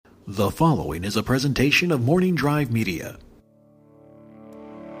The following is a presentation of Morning Drive Media.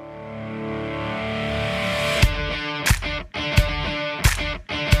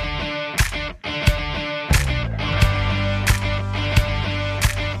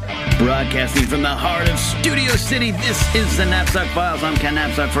 Broadcasting from the heart of Studio City, this is the Knapsack Files. I'm Ken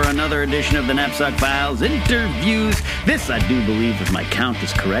Knapsack for another edition of the Knapsack Files Interviews. This, I do believe, if my count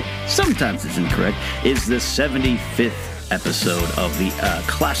is correct, sometimes it's incorrect, is the 75th episode of the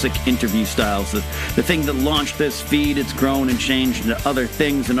classic interview styles, the thing that launched this feed. It's grown and changed into other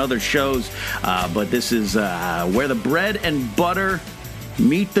things and other shows, but this is where the bread and butter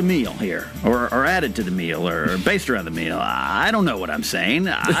meet the meal here, or added to the meal, or based around the meal. I don't know what I'm saying.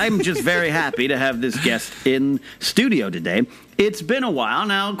 I'm just very happy to have this guest in studio today. It's been a while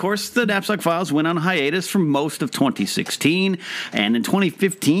now. Of course, the Knapsack Files went on hiatus for most of 2016, and in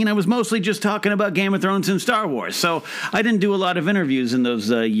 2015, I was mostly just talking about Game of Thrones and Star Wars, so I didn't do a lot of interviews in those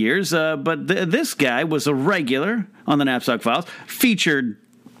years, but this guy was a regular on the Knapsack Files, featured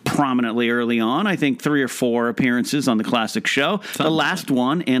prominently early on, I think 3 or 4 appearances on the classic show. The last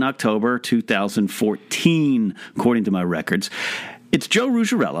one in October 2014, according to my records. It's Joe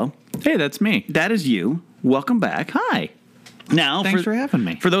Ruggiero. Hey, that's me. That is you. Welcome back. Hi. Now, Thanks for having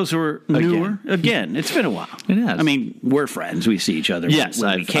me. For those who are newer, again, it's been a while. It has. I mean, we're friends. We see each other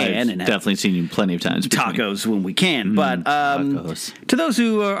when we can. I've definitely seen you plenty of times. Tacos when we can. But tacos. To those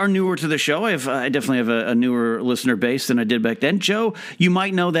who are newer to the show, I definitely have a newer listener base than I did back then. Joe, you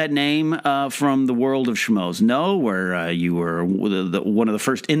might know that name from the world of Schmoes. No, where you were one of the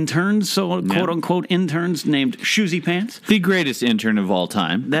first interns, quote-unquote interns, named Shoesy Pants. The greatest intern of all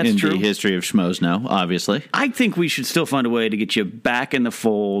time. That's true. In the history of Schmoes, no, obviously. I think we should still find a way to get you back in the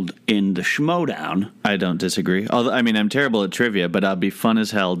fold in the Schmoedown. I don't disagree. Although, I mean, I'm terrible at trivia, but I'll be fun as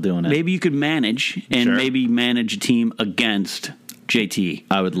hell doing it. Maybe you could manage, and maybe manage a team against JT.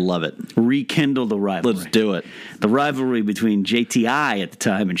 I would love it. Rekindle the rivalry. Let's do it. The rivalry between JTI at the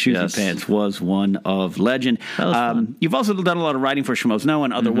time and Shoesy Pants was one of legend. That was fun. You've also done a lot of writing for Schmoes Know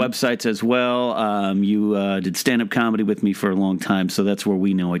and other websites as well. You did stand-up comedy with me for a long time, so that's where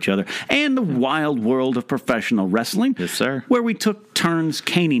we know each other. And the wild world of professional wrestling. Yes, sir. Where we took turns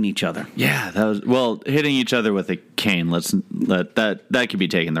caning each other. Yeah, that was, hitting each other with a cane. Let's let that could be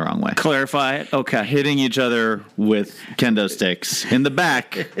taken the wrong way. Clarify it. Okay. Hitting each other with kendo sticks in the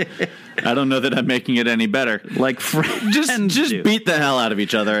back. I don't know that I'm making it any better. Like friends just do. beat the hell out of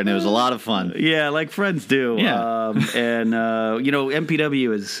each other, and it was a lot of fun. Yeah, like friends do. Yeah.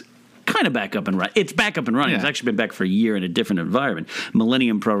 MPW is kind of back up and running. It's back up and running. Yeah. It's actually been back for a year in a different environment.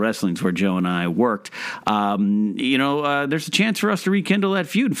 Millennium Pro Wrestling's where Joe and I worked. There's a chance for us to rekindle that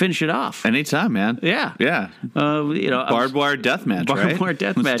feud and finish it off. Anytime, man. Yeah. Yeah. Barbed wire death match, right? Barbed wire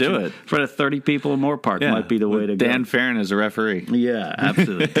death match. Let's do it. In front of 30 people in Moore Park might be the way to go. Dan Farron as a referee. Yeah,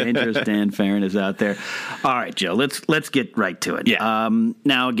 absolutely. Dangerous Dan Farron is out there. All right, Joe, let's get right to it. Yeah.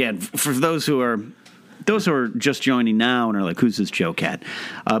 Now, again, for those who are just joining now and are like, who's this Joe Cat?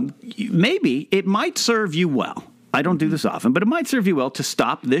 Maybe it might serve you well. I don't do this often, but it might serve you well to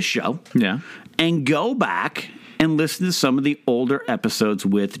stop this show and go back and listen to some of the older episodes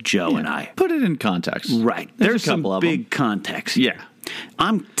with Joe and I. Put it in context. Right. There's some big context. Yeah.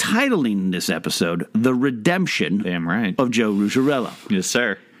 I'm titling this episode The Redemption Damn right. of Joe Ruggiero. Yes,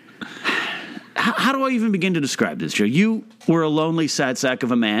 sir. How do I even begin to describe this, Joe? You were a lonely, sad sack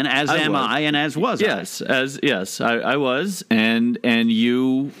of a man, as am I, and as was I. I was, and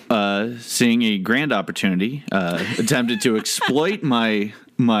you, seeing a grand opportunity, attempted to exploit my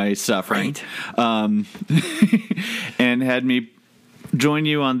suffering, and had me join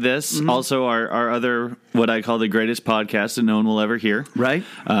you on this. Also, our other, what I call the greatest podcast that no one will ever hear. Right.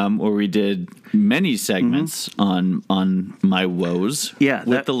 Where we did many segments on my woes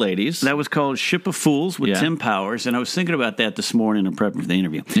with the ladies. That was called Ship of Fools with Tim Powers, and I was thinking about that this morning in prepping for the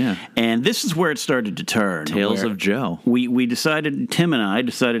interview. Yeah. And this is where it started to turn. Tales of Joe. Tim and I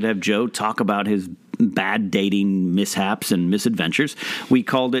decided to have Joe talk about his bad dating mishaps and misadventures. We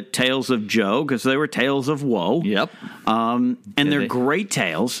called it Tales of Joe because they were tales of woe. Yep. And they're great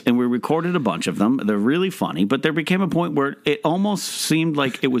tales, and we recorded a bunch of them. They're really funny, but there became a point where it almost seemed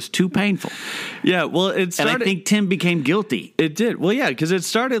like it was too painful. Yeah, well, it started... And I think Tim became guilty. It did. Well, yeah, because it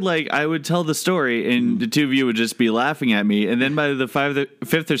started like I would tell the story, and the two of you would just be laughing at me, and then by the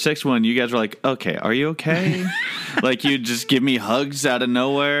fifth or sixth one, you guys were like, okay, are you okay? Like, you'd just give me hugs out of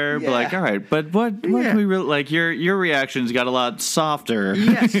nowhere, but like, all right, but what can we really... Like, your reactions got a lot softer.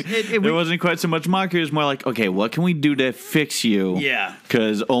 Yes. It wasn't quite so much mockery. It was more like, okay, what can we do to fix you? Yeah.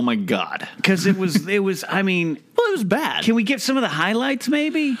 Because, oh my God. Because it was, I mean... Well, it was bad. Can we get some of the highlights,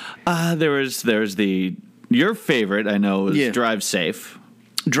 maybe? There's your favorite, I know, is Drive Safe.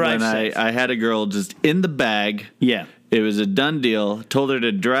 Drive when safe. I had a girl just in the bag. Yeah. It was a done deal. Told her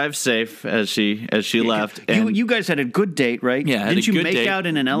to drive safe as she left. And You guys had a good date, right? yeah, Didn't you good make date. out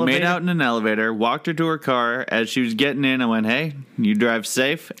in an elevator? Made out in an elevator. Walked her to her car. As she was getting in, I went, "Hey, you drive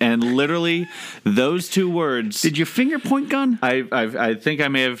safe." And literally, those 2 words. Did you finger point gun? I think I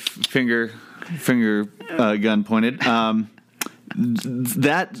may have finger gun pointed.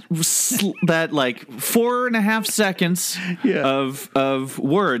 That like 4.5 seconds of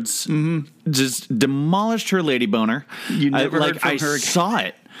words just demolished her lady boner. You never heard from I her again? saw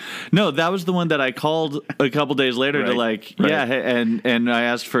it. No, that was the one that I called a couple days later to Right. and I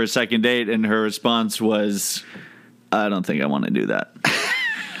asked for a second date, and her response was, "I don't think I want to do that."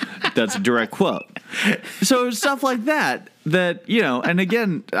 That's a direct quote. So it was stuff like that, and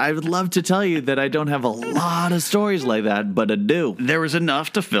again, I would love to tell you that I don't have a lot of stories like that, but I do. There was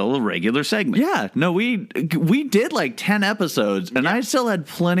enough to fill a regular segment. Yeah, no, we did like 10 episodes, and I still had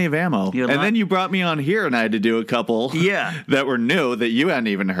plenty of ammo. You had a And lot- then you brought me on here, and I had to do a couple that were new that you hadn't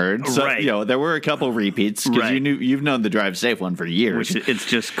even heard. So, Right. there were a couple repeats, because Right. you've known the Drive Safe one for years. It's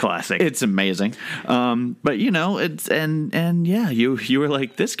just classic. It's amazing. But it's and you were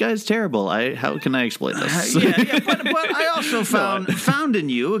like, "This guy's terrible. How can I explain this?" but I also found in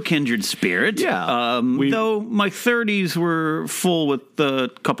you a kindred spirit. Yeah. Though my 30s were full with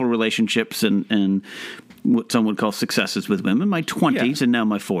a couple relationships and what some would call successes with women. My 20s and now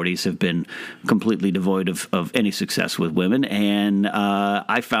my 40s have been completely devoid of any success with women, and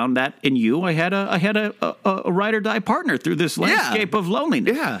I found that in you. I had a ride or die partner through this landscape of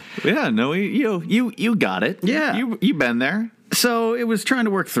loneliness. Yeah. No, you got it. Yeah. You've been there. So it was trying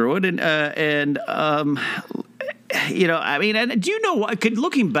to work through it, and I mean, and do you know why?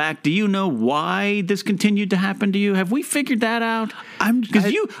 Looking back, do you know why this continued to happen to you? Have we figured that out?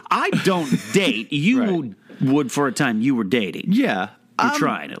 I don't date. You Right. would for a time. You were dating. Yeah. You're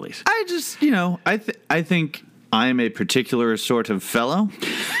trying at least. I just, I think I'm a particular sort of fellow.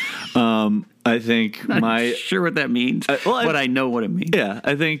 I think Not sure what that means, but I know what it means. Yeah,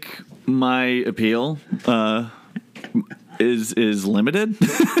 I think my appeal is limited.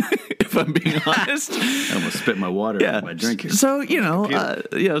 If I'm being honest, I almost spit my water out of my drink here. So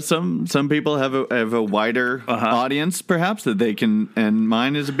some people have a wider audience, perhaps, that they can, and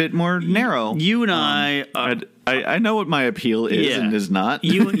mine is a bit more narrow. You and I know what my appeal is and is not.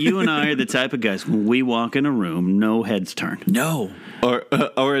 You and I are the type of guys, when we walk in a room, no heads turn. No.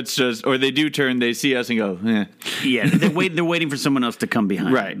 Or it's just, or they do turn, they see us and go, eh. Yeah, they're waiting for someone else to come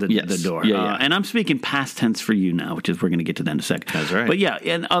behind the door. Yeah. And I'm speaking past tense for you now, which is we're going to get to that in a second. That's right. But yeah,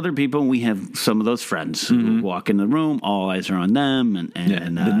 and other people, we have some of those friends who walk in the room, all eyes are on them,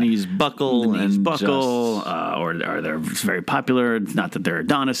 and the knees buckle, or they're very popular. It's not that they're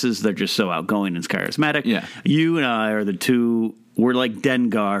Adonises, they're just so outgoing and charismatic. Yeah. You and I are the two. We're like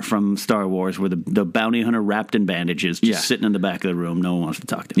Dengar from Star Wars, where the bounty hunter wrapped in bandages, just sitting in the back of the room. No one wants to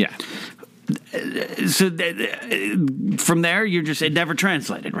talk to him. Yeah. So from there, it never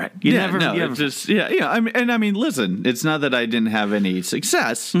translated, right? I mean, listen, it's not that I didn't have any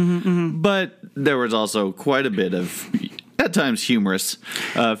success, but there was also quite a bit of, at times, humorous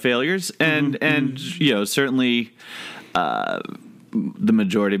failures, and certainly the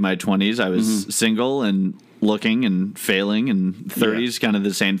majority of my 20s, I was single and looking and failing, and 30s kind of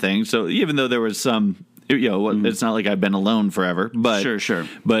the same thing. So even though there was some, it's not like I've been alone forever, but sure,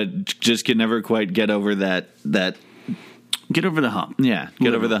 but just could never quite get over that. Get over the hump. Yeah,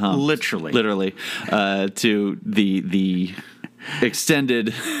 get over the hump. Literally, to the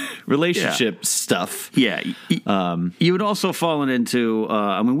extended relationship stuff. Yeah, you had also fallen into.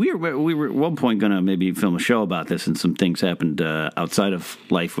 We were at one point going to maybe film a show about this, and some things happened outside of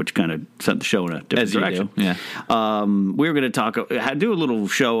life, which kind of sent the show in a different direction. Yeah, we were going to do a little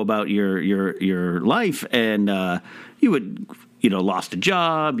show about your life, and you would. Lost a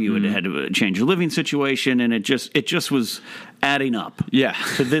job. You had to change your living situation, and it just was adding up. Yeah,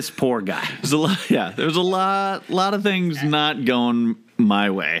 to this poor guy. There was a lot of things not going my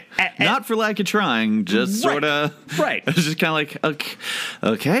way. Not for lack of trying, just sort of. Right. I was just kind of like,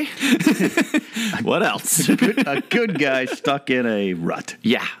 okay. What else? A good guy stuck in a rut.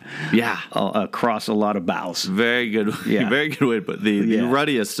 Yeah. Across a lot of bows. Very good. Yeah. Very good way to put it. The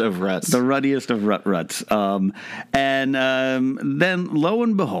ruttiest of ruts. The ruttiest of ruts. And then lo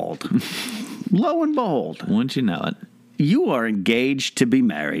and behold, wouldn't you know it? You are engaged to be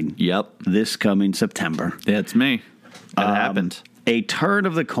married. Yep. This coming September. That's me. That happened. A turn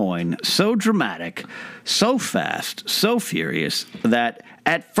of the coin, so dramatic, so fast, so furious, that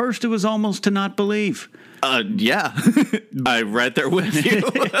at first it was almost to not believe. Yeah. I'm right there with you.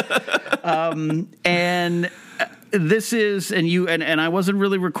 And this is, and you and I wasn't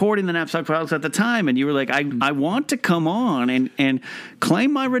really recording the Knapsack Files at the time, and you were like, I want to come on and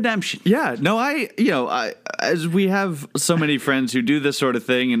claim my redemption. Yeah, no, as we have so many friends who do this sort of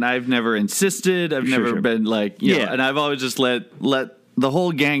thing, and I've never insisted, I've never been like, you know, and I've always just let the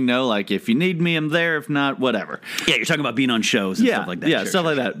whole gang know, like, if you need me, I'm there. If not, whatever. Yeah, you're talking about being on shows and stuff like that. Yeah, stuff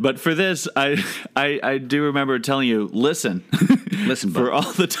like that. But for this, I do remember telling you, listen, for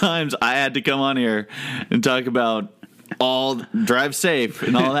all the times I had to come on here and talk about all drive safe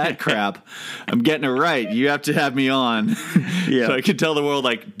and all that crap, I'm getting it right. You have to have me on. Yeah. So I can tell the world,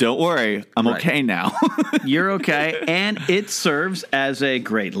 like, don't worry, I'm okay now. You're okay. And it serves as a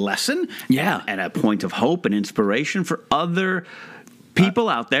great lesson. Yeah. And a point of hope and inspiration for other people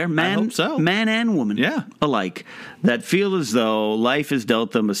out there, man and woman alike, that feel as though life has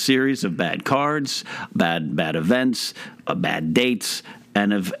dealt them a series of bad cards, bad events, bad dates,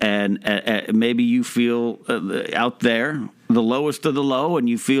 and maybe you feel out there the lowest of the low, and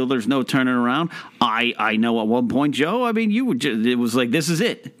you feel there's no turning around. I know at one point, Joe, I mean, it was like, this is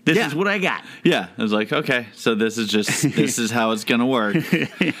it. This is what I got. Yeah. I was like, okay, so this is how it's going to work.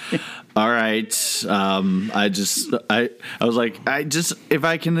 All right. I was like, if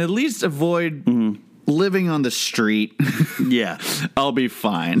I can at least avoid living on the street, I'll be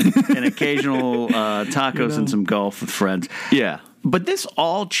fine. And occasional tacos and some golf with friends. Yeah. But this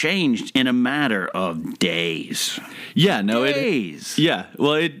all changed in a matter of days. Yeah, no, days.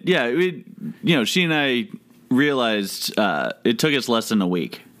 Well, she and I realized it took us less than a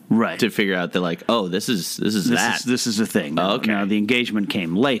week. Right. To figure out that, like, oh, this is that. This is a thing. Now, okay. Now, the engagement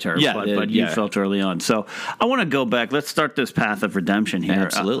came later, but you felt early on. So I want to go back. Let's start this path of redemption here.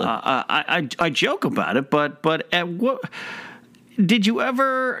 Absolutely. I joke about it, but at what... Could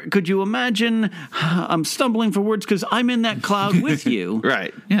you imagine, I'm stumbling for words because I'm in that cloud with you.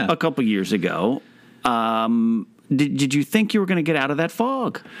 Right. Yeah. A couple years ago. Did you think you were going to get out of that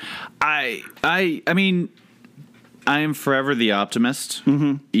fog? I mean, I am forever the optimist,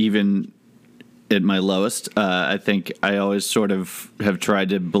 even at my lowest. I think I always sort of have tried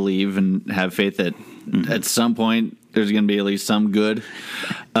to believe and have faith that at some point there's going to be at least some good.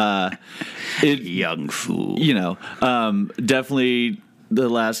 Young fool. You know, definitely the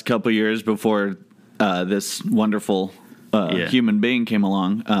last couple years before this wonderful human being came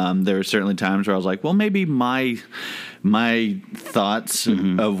along, there were certainly times where I was like, well, maybe my thoughts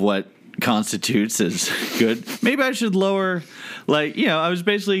of what constitutes as good, maybe I should lower, like, you know, I was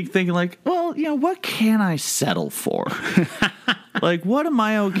basically thinking, like, well, you know, what can I settle for? Like, what am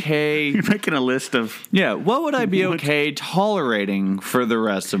I okay? You're making a list of... Yeah, what would I be okay tolerating for the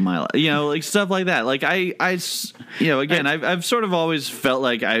rest of my life? You know, like, stuff like that. Like, I've sort of always felt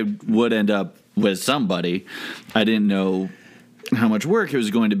like I would end up with somebody. I didn't know how much work it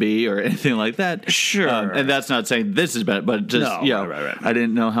was going to be or anything like that. Sure. And that's not saying this is bad, but just, right. I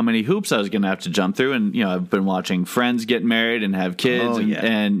didn't know how many hoops I was going to have to jump through. And, you know, I've been watching friends get married and have kids.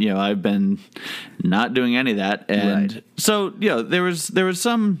 And, you know, I've been not doing any of that. And so, you know, there was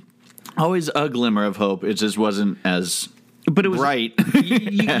some, always a glimmer of hope. It just wasn't as... But it was right.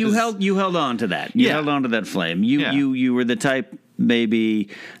 You held on to that. You held on to that flame. You were the type maybe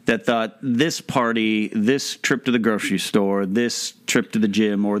that thought this party, this trip to the grocery store, this trip to the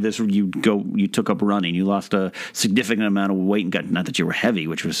gym, or this you took up running. You lost a significant amount of weight and got, not that you were heavy,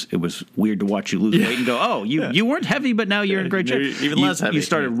 which was weird to watch you lose weight and go, oh, you weren't heavy, but now you're in great shape. Even less heavy. You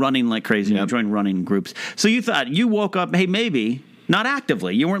started running like crazy. You joined running groups. So you thought, you woke up, hey, maybe, not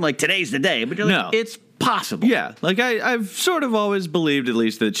actively. You weren't like, today's the day, but you're like, it's possible. Yeah, like I've sort of always believed, at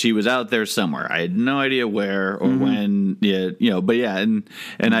least, that she was out there somewhere. I had no idea where or when. Yeah, you know, but and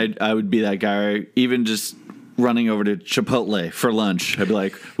I would be that guy, even just running over to Chipotle for lunch. I'd be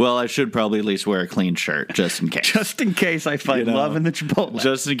like, well, I should probably at least wear a clean shirt just in case. Just in case I find love in the Chipotle.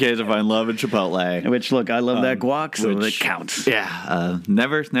 Just in case I find love in Chipotle. Which, look, I love that guac, so that counts. Yeah,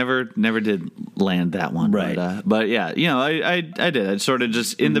 never did land that one. Right. But yeah, you know, I did. I sort of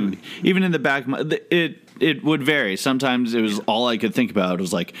just even in the back, it would vary. Sometimes it was all I could think about. It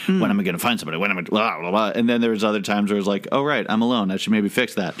was like, when am I going to find somebody? When am I? Blah, blah, blah. And then there was other times where it was like, oh right, I'm alone. I should maybe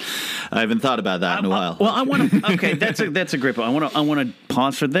fix that. I haven't thought about that in a while. Well, I want to. Okay, that's a great point. I want to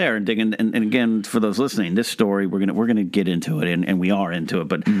pause for there and dig in. And again, for those listening, this story we're gonna get into it, and we are into it.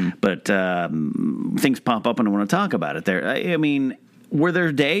 But things pop up, and I want to talk about it. There, I mean, were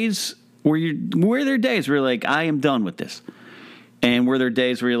there days where you're like, I am done with this? And were there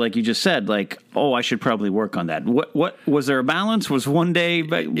days where you're like, you just said, like, oh, I should probably work on that? What was there a balance? Was one day?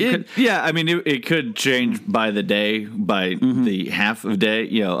 Yeah, I mean, it could change by the day, by the half of day.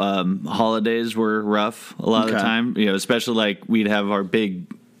 You know, holidays were rough a lot of the time. You know, especially like we'd have our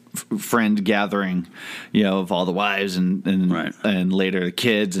big friend gathering, of all the wives and Right. and later the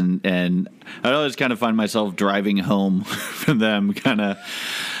kids, and I'd always kind of find myself driving home from them, kind of.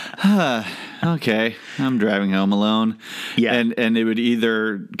 Okay, I'm driving home alone. Yeah. And it would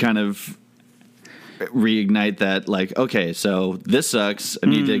either kind of reignite that, like, okay, so this sucks. I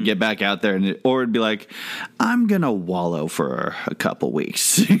need to get back out there, or it'd be like, I'm gonna wallow for a couple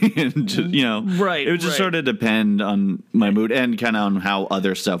weeks, and just, Right, It would just right. sort of depend on my mood and kind of on how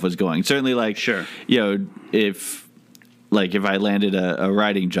other stuff was going. Certainly, like, Sure. if I landed a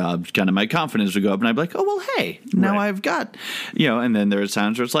writing job, kind of my confidence would go up, and I'd be like, oh, well, hey, now Right. I've got, and then there's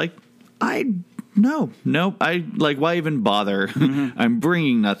times where it's like, no, why even bother? I'm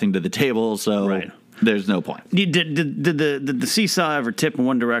bringing nothing to the table, so Right. there's no point. Did the seesaw ever tip in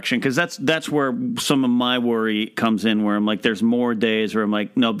one direction? Because that's where some of my worry comes in, where I'm like, there's more days where I'm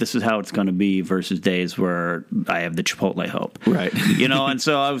like, no, this is how it's going to be, versus days where I have the Chipotle hope. Right. And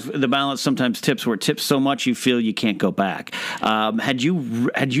so the balance sometimes tips where it tips so much you feel you can't go back. Had you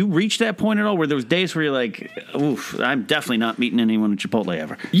reached that point at all, where there was days where you're like, oof, I'm definitely not meeting anyone at Chipotle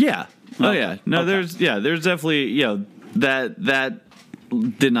ever? Yeah. Oh, Okay. yeah. No, Okay. there's definitely, that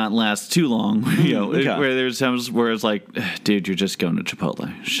did not last too long, okay. where there's times where it's like, dude, you're just going to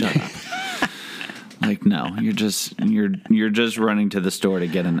Chipotle. Shut up. Like, no, you're just running to the store to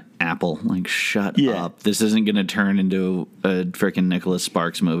get an apple. Like, shut Yeah. up. This isn't going to turn into a freaking Nicholas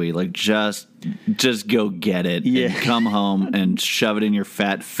Sparks movie. Like, just go get it. Yeah. And come home and shove it in your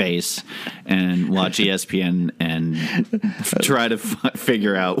fat face and watch ESPN and try to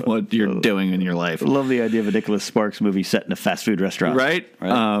figure out what you're doing in your life. I love the idea of a Nicholas Sparks movie set in a fast food restaurant. Right?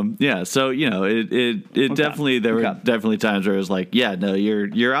 Yeah. So, it definitely, there were definitely times where it was like, yeah, no,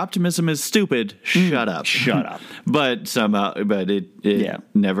 your optimism is stupid. Shut up. Shut up. But it Yeah.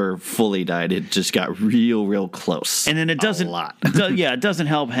 never fully died. It just got real close. And then it doesn't, it doesn't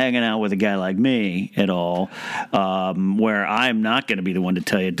help hanging out with a guy like me at all, where I'm not going to be the one to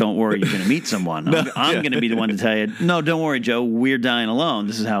tell you, don't worry, you're going to meet someone. I'm going to be the one to tell you, no, don't worry, Joe, we're dying alone.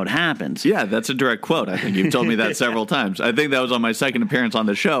 This is how it happens. Yeah, that's a direct quote. I think you've told me that several times. I think that was on my second appearance on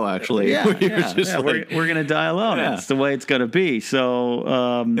the show, actually. Yeah, where you were just like, we're going to die alone. Yeah. That's the way it's going to be.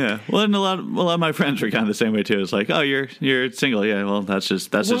 So, yeah. Well, and a lot of my friends were kind of the same way too. It's like, oh, you're single. Yeah. Well, that's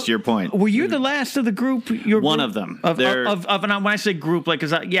just your point. Were you the last of the group? One of them. And when I say group, like,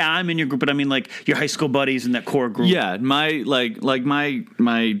 I'm in your group, but I mean like your high school buddies and that core group. Yeah, my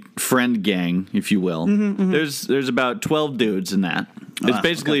my friend gang, if you will. There's about 12 dudes in that. It's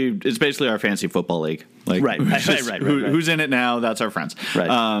basically our fantasy football league. Like, Right. Who's in it now? That's our friends.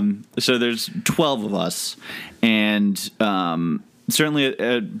 Right. So there's 12 of us, and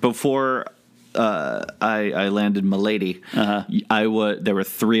certainly before I landed Milady, there were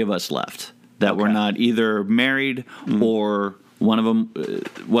 3 of us left that were not either married or one of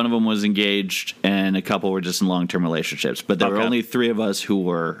them was engaged, and a couple were just in long-term relationships. But there were only 3 of us who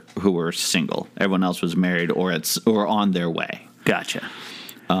were single. Everyone else was married or on their way. Gotcha.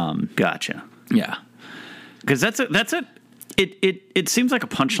 Gotcha. Yeah. Because that's it. It seems like a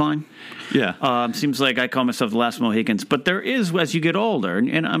punchline. Yeah. Seems like I call myself the last Mohicans, but there is, as you get older,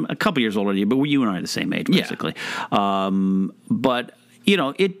 and I'm a couple years older than you, but you and I are the same age, basically. But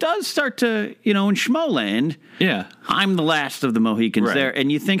it does start to, in Schmoland, I'm the last of the Mohicans there,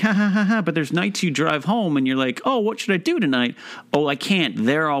 and you think, ha, but there's nights you drive home, and you're like, oh, what should I do tonight? Oh, I can't.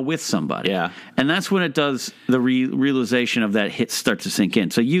 They're all with somebody. Yeah. And that's when it does, the realization of that hit starts to sink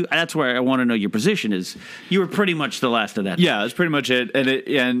in. So that's where I want to know your position is. You were pretty much the last of that. Yeah, that's pretty much it.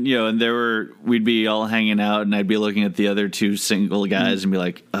 And we'd be all hanging out, and I'd be looking at the other 2 single guys and be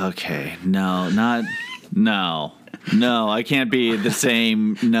like, okay, no, I can't be the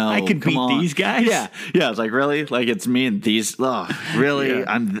same. No, I can beat these guys. Yeah. I was like, really? Like, it's me and these? Oh, really? Yeah.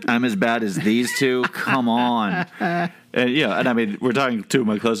 I'm as bad as these 2? Come on. And and I mean, we're talking to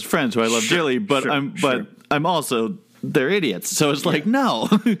my closest friends who I love dearly, but I'm also, they're idiots. So it's like, no,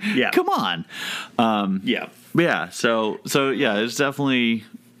 come on. Yeah. So it's definitely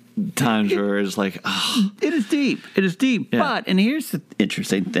times where it's like, oh. It is deep. Yeah. But, and here's the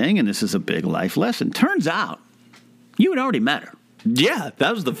interesting thing, and this is a big life lesson. Turns out, you had already met her. Yeah,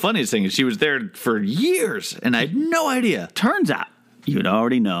 that was the funniest thing. She was there for years, and I had no idea. Turns out, you'd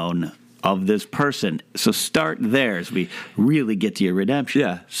already known of this person. So start there as we really get to your redemption.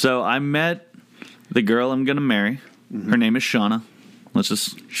 Yeah. So I met the girl I'm going to marry. Her name is Shauna. Let's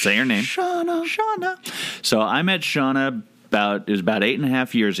just say her name. Shauna. So I met Shauna about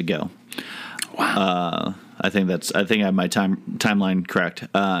 8.5 years ago. Wow. I think I have my timeline correct.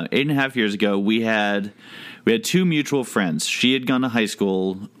 8.5 years ago, we had 2 mutual friends. She had gone to high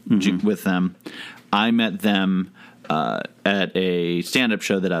school with them. I met them at a stand-up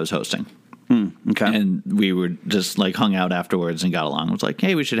show that I was hosting. Okay. And we were just like hung out afterwards and got along. It was like,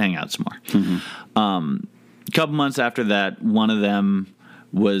 hey, we should hang out some more. A couple months after that, one of them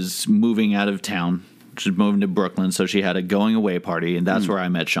was moving out of town. She's moving to Brooklyn, so she had a going away party, and that's where I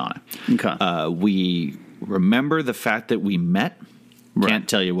met Shauna. Okay. We remember the fact that we met. Can't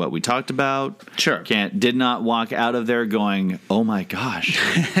tell you what we talked about. Sure. Did not walk out of there going, oh my gosh.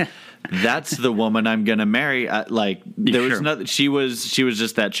 That's the woman I'm going to marry. There was nothing. She was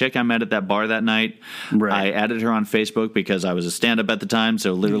just that chick I met at that bar that night. Right. I added her on Facebook because I was a stand-up at the time.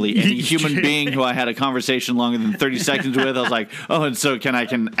 So literally any human being who I had a conversation longer than 30 seconds with, I was like, oh, and so can I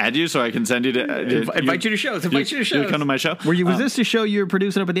add you so I can send you to invite you to shows. Invite you to shows. You come to my show. Was this the show you were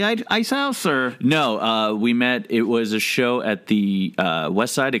producing up at the Ice House or no? We met. It was a show at the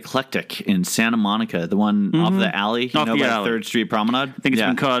West Side Eclectic in Santa Monica, the one off the alley, off the by alley. 3rd Street Promenade. I think it's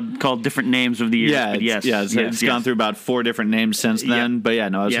been called different names over the years. Yeah, but it's gone through about 4 different names since then. But yeah,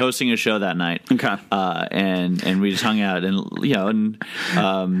 no, I was hosting a show that night. Okay, and we just hung out, and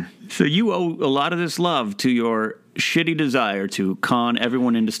so you owe a lot of this love to your shitty desire to con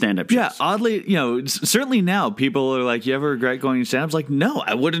everyone into stand-up shows. Yeah, oddly, certainly now people are like, you ever regret going to stand-up? It's like, no,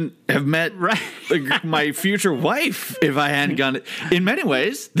 I wouldn't have met my future wife if I hadn't gone. In many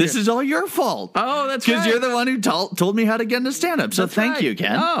ways, this is all your fault. Oh, that's right. Because you're the one who told me how to get into stand-up. So thank you,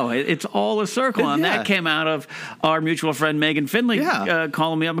 Ken. Oh, it's all a circle. And that came out of our mutual friend Megan Finley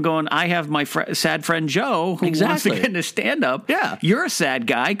calling me up and going, I have my sad friend Joe who wants to get into stand-up. Yeah. You're a sad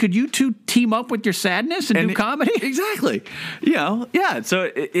guy. Could you two team up with your sadness and do comedy? Exactly.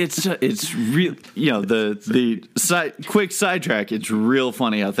 So it's real. The quick sidetrack. It's real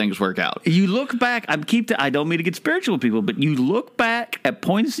funny how things work out. You look back. I don't mean to get spiritual with people, but you look back at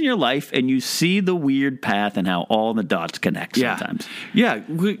points in your life and you see the weird path and how all the dots connect sometimes. Yeah,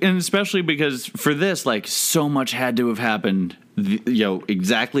 and especially because for this, like, so much had to have happened.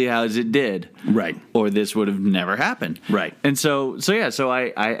 Exactly as it did, right? Or this would have never happened, right? And so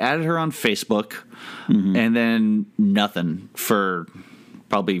I added her on Facebook, and then nothing for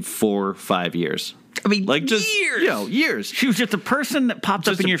probably 4 or 5 years. I mean, like just years. Years. She was just a person that popped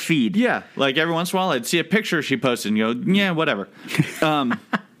up in your feed. Yeah, like every once in a while, I'd see a picture she posted and go, yeah, whatever.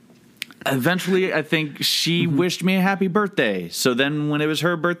 Eventually, I think she wished me a happy birthday. So then when it was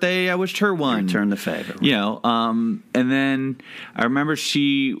her birthday, I wished her one. Return the favor. And then I remember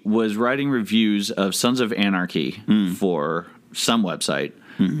she was writing reviews of Sons of Anarchy for some website,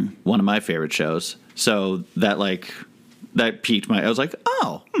 one of my favorite shows. So that piqued I was like,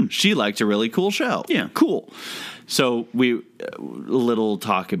 oh, she liked a really cool show. Yeah. Cool. So a little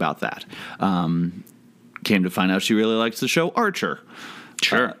talk about that. Came to find out she really likes the show Archer.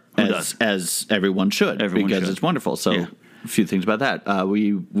 Sure. As everyone should, because it's wonderful. So a few things about that.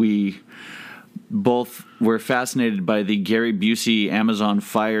 We both were fascinated by the Gary Busey Amazon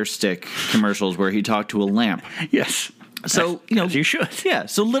Fire Stick commercials where he talked to a lamp. Yes. So, as you should. Yeah,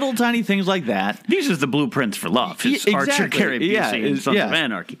 so little tiny things like that. These are the blueprints for love. It's Archer, Gary Busey, and Sons of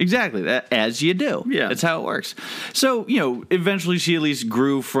Anarchy. Exactly, as you do. Yeah. That's how it works. So, eventually she at least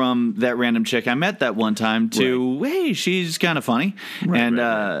grew from that random chick I met that one time to, hey, she's kind of funny. And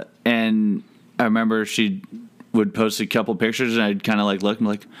I remember she would post a couple pictures, and I'd kind of look and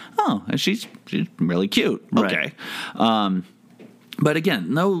be like, oh, she's really cute. Okay. But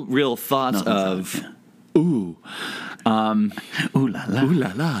again, no real thoughts ooh la la, ooh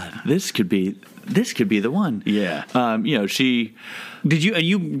la la. This could be the one. Yeah. She. Did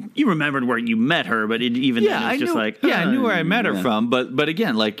you remembered where you met her, but even then it's just I knew where I met her from, but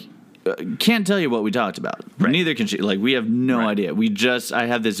again, can't tell you what we talked about. Right. Neither can she. We have no idea. I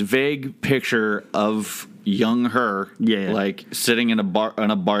have this vague picture of young her, sitting in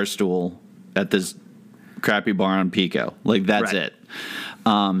on a bar stool at this crappy bar on Pico. That's it.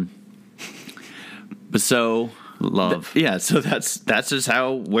 But so love. So that's just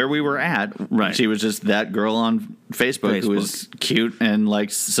where we were at. Right. She was just that girl on Facebook. Who was cute and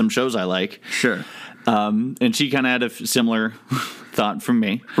likes some shows I like. Sure. And she kind of had a similar thought from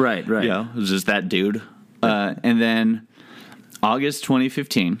me. Right. It was just that dude. And then August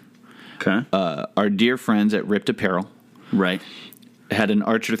 2015, our dear friends at Ripped Apparel had an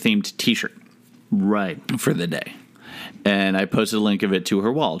Archer-themed T-shirt for the day. And I posted a link of it to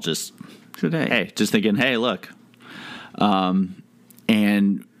her wall just today. Hey, just thinking, hey, look.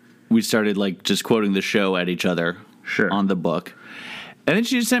 And we started just quoting the show at each other on the book. And then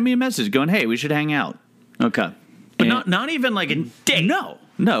she just sent me a message going, hey, we should hang out. Okay. But not even like a date. No,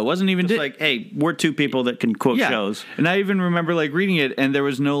 it wasn't even just hey, we're two people that can quote shows. And I even remember reading it, and there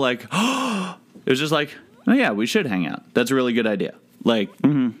was no it was just oh yeah, we should hang out. That's a really good idea.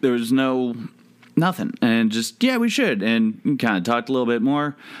 There was no nothing. And just, yeah, we should. And kind of talked a little bit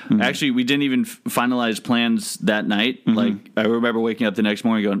more. Mm-hmm. Actually, we didn't even finalize plans that night. Mm-hmm. Like, I remember waking up the next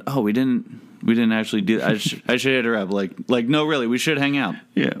morning going, oh, we didn't actually do that. I should hit her up. Like, no, really, we should hang out.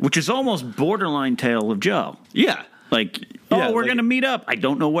 Yeah. Which is almost borderline Tale of Joe. Yeah. Like, we're going to meet up. I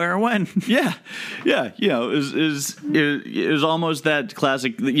don't know where or when. Yeah. You know, it was almost that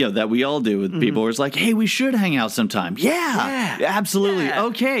classic, you know, that we all do with people where it's like, hey, we should hang out sometime. Yeah. Absolutely. Yeah.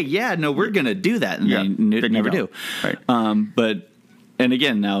 Okay. Yeah. No, we're going to do that. And they never do. Right. But, and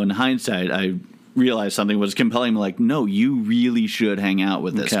again, now in hindsight, I realized something was compelling me. Like, no, you really should hang out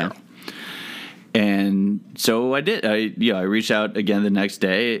with this girl. And so I did. I reached out again the next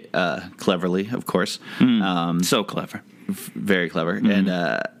day, cleverly, of course. So clever, very clever.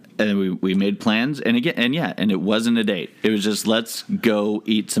 And we made plans. And it wasn't a date. It was just let's go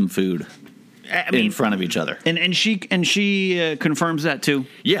eat some food in front of each other. And she confirms that too.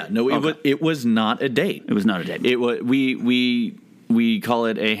 Yeah, no, it was not a date. It was not a date. It was we call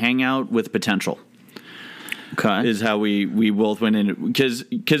it a hangout with potential. Okay, is how we both went in because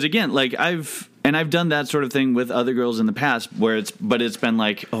again, like I've done that sort of thing with other girls in the past where it's been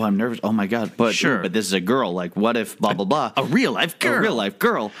like, oh, I'm nervous, oh my god, but this is a girl, like what if blah blah blah, a real life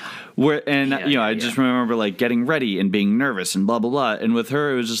girl, where I just remember like getting ready and being nervous and blah blah blah, and with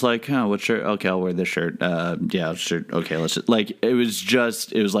her it was just like, oh, what shirt? Okay, I'll wear this shirt. Shirt. Okay, let's just, like it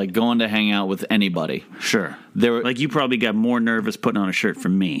was like going to hang out with anybody. Sure, like you probably got more nervous putting on a shirt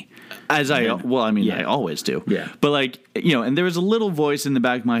from me. I always do. Yeah. But like, you know, and there was a little voice in the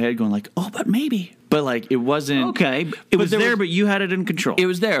back of my head going like, oh, but maybe. But like, it wasn't. Okay. It was there, but you had it in control. It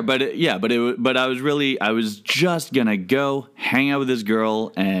was there, but I was just going to go hang out with this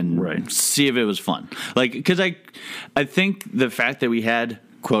girl and see if it was fun. Like, because I think the fact that we had,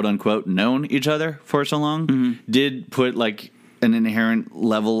 quote unquote, known each other for so long did put like an inherent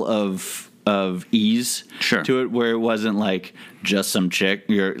level of ease to it, where it wasn't like just some chick.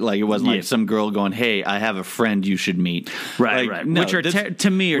 It wasn't like some girl going, "Hey, I have a friend you should meet." Right, like, right. No, which are to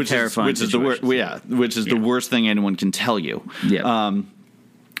me are terrifying. Which is the worst. Which is the worst thing anyone can tell you. Yeah.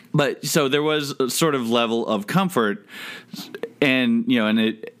 But so there was a sort of level of comfort, and you know,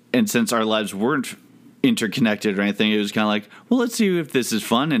 and since our lives weren't interconnected or anything, it was kind of like, well, let's see if this is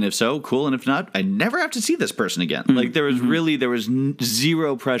fun, and if so, cool, and if not, I never have to see this person again. Like there was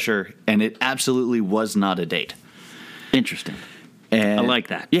zero pressure, and it absolutely was not a date. Interesting. And I like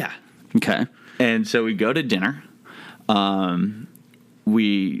that. Yeah. Okay. And so we go to dinner.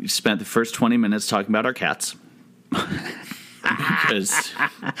 We spent the first 20 minutes talking about our cats. Because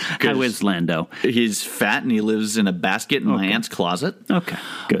how is Lando? He's fat and he lives in a basket in my aunt's closet. Okay,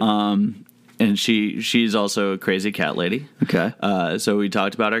 good. And she's also a crazy cat lady. Okay. So we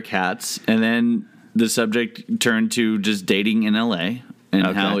talked about our cats, and then the subject turned to just dating in LA and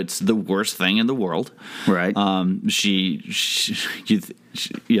how it's the worst thing in the world. Right. She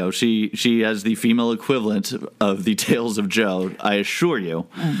has the female equivalent of the Tales of Joe, I assure you.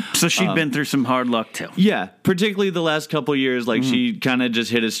 So she'd been through some hard luck too. Yeah, particularly the last couple of years. Like she kind of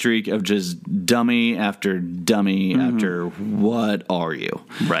just hit a streak of just dummy after dummy after what are you?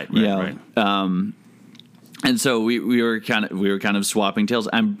 Right. And so we were kind of swapping tales.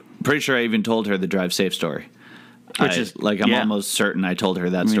 I'm pretty sure I even told her the Drive Safe story. Which is like I'm almost certain I told her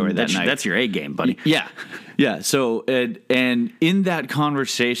that story that night. That's your A game, buddy. Yeah. So and in that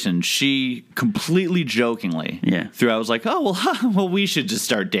conversation, she completely jokingly threw. I was like, oh well, we should just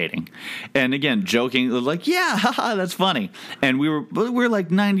start dating. And again, joking, like, yeah, haha, that's funny. And we were like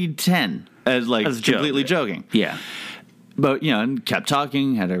 90-10 as completely joking. Yeah. But you know, and kept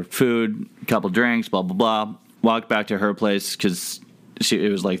talking, had our food, a couple drinks, blah blah blah. Walked back to her place because it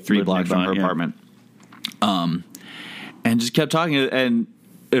was like 3 blocks from her apartment. And just kept talking, and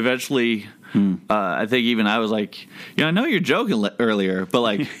eventually, I think even I was like, I know you're joking earlier, but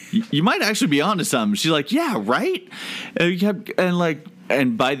like, you might actually be onto something. She's like, yeah, right. And we kept,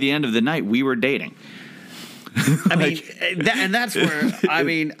 and by the end of the night, we were dating. I mean, and that's where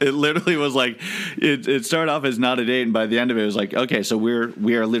it literally was like, it started off as not a date, and by the end of it was like, okay, so we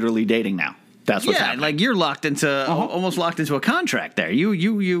are literally dating now. That's what's happening. Like you're locked into almost locked into a contract there. You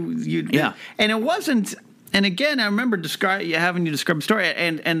and it wasn't. And again, I remember having you describe the story,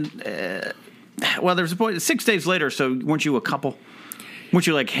 and well, there was a point 6 days later. So weren't you a couple? Weren't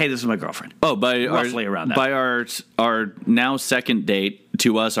you like, hey, this is my girlfriend? Oh, roughly around that. By our now second date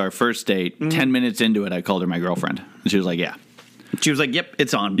to us, our first date, 10 minutes into it, I called her my girlfriend, and she was like, yeah. She was like, yep,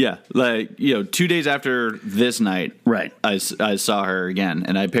 it's on. Yeah, like 2 days after this night, right? I saw her again,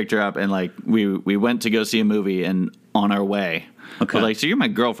 and I picked her up, and like we went to go see a movie, and on our way. Okay. I was like, so you're my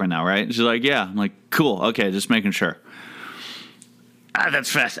girlfriend now, right? And she's like, yeah. I'm like, cool. Okay, just making sure.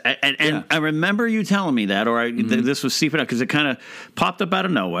 That's fast. And Yeah. I remember you telling me that, or this was seeping out because it kind of popped up out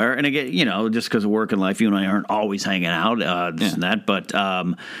of nowhere. And again, just because of work and life, you and I aren't always hanging out, this and that. But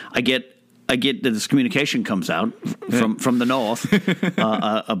I get that this communication comes out from the north.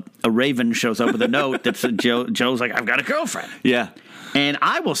 A raven shows up with a note that said, Joe's like, I've got a girlfriend. Yeah. And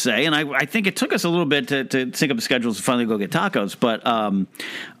I will say, and I think it took us a little bit to sync up the schedules to finally go get tacos, but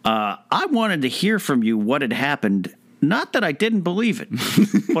I wanted to hear from you what had happened. Not that I didn't believe it,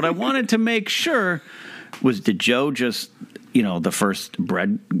 but I wanted to make sure. Did Joe just, the first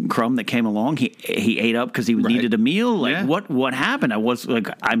breadcrumb that came along, he ate up because he needed a meal? Like, Yeah. what happened? I was like,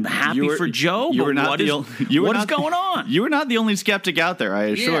 I'm happy for Joe, You were but not what is going on? You were not the only skeptic out there, I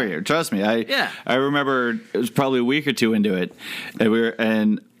assure you. Trust me. I remember it was probably a week or two into it,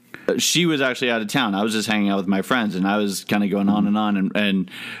 and she was actually out of town. I was just hanging out with my friends, and I was kind of going on,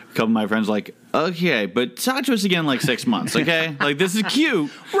 and a couple of my friends were like, okay, but talk to us again in like 6 months, okay? Like, this is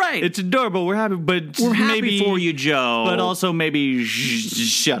cute. Right. It's adorable. We're happy, but We're maybe, happy for you, Joe. But also maybe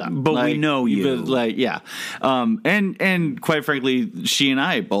shut up. But we know you. But, like, yeah. And quite frankly, she and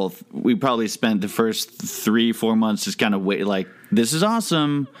I both, we probably spent the first 3-4 months just kind of wait, like, this is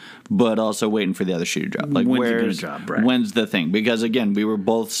awesome, but also waiting for the other shoe to drop. Like, When's it gonna drop, right? When's the thing? Because, again, we were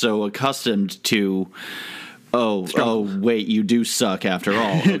both so accustomed to, oh, wait, you do suck after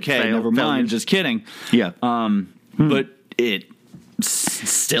all. Okay, never mind. Just kidding. Yeah. But it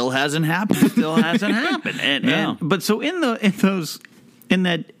still hasn't happened. Still hasn't happened. No. But so in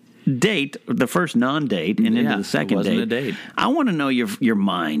that date, the first non-date, and into the second it wasn't a date. I want to know your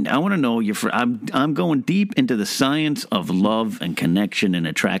mind. I want to know I'm going deep into the science of love and connection and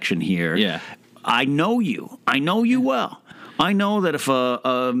attraction here. Yeah. I know you. I know you well. I know that if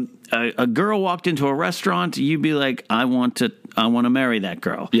a girl walked into a restaurant, you'd be like, I want to marry that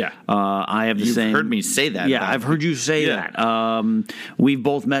girl. Yeah. I have the You've same. heard me say that. Yeah, I've heard you say that. We've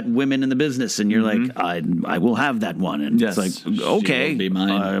both met women in the business, and you're like, I will have that one. And Yes. it's like, She okay. will be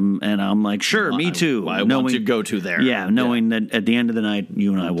mine. And I'm like, sure, me too. I want to go to there. Yeah, knowing that at the end of the night,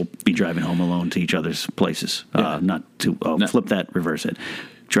 you and I will be driving home alone to each other's places. Not to flip that, reverse it.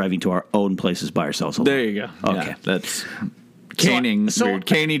 Driving to our own places by ourselves alone. There you go. Okay. Yeah, that's caning. So- We'd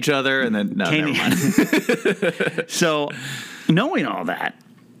cane each other, and then never mind. So, knowing all that,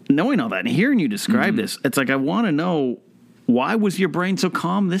 and hearing you describe this, it's like I want to know, why was your brain so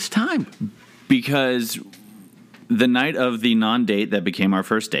calm this time? Because the night of the non-date that became our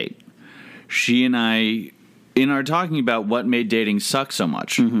first date, she and I, in our talking about what made dating suck so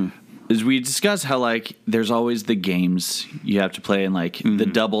much, is we discussed how, like, there's always the games you have to play, and like the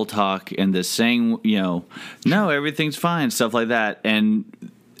double talk and the saying, no, everything's fine, stuff like that. And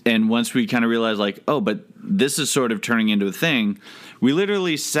once we kind of realized, like, oh, but this is sort of turning into a thing, we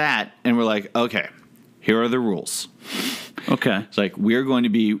literally sat and we're like, okay, here are the rules. Okay. It's like, we're going to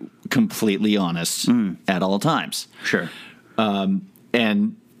be completely honest at all times. Sure. And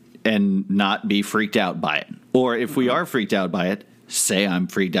not be freaked out by it. Or if we are freaked out by it, say I'm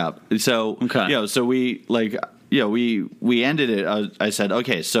freaked out. So, so we like, we ended it. I said,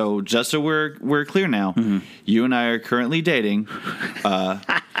 okay, so just so we're clear now, you and I are currently dating,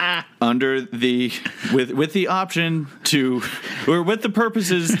 under the with the option to, or with the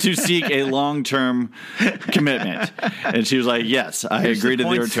purposes to seek a long-term commitment. And she was like, yes, I agree to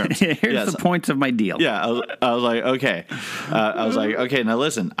your terms. Here's the points of my deal. Yeah, I was like, okay. I was like, okay, now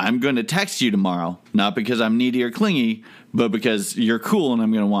listen, I'm going to text you tomorrow, not because I'm needy or clingy, but because you're cool and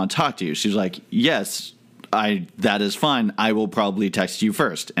I'm going to want to talk to you. She was like, yes, that is fine. I will probably text you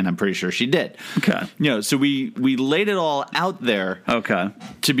first. And I'm pretty sure she did. Okay. So we laid it all out there. Okay.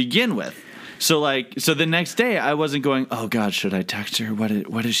 To begin with. So the next day I wasn't going, oh God, should I text her?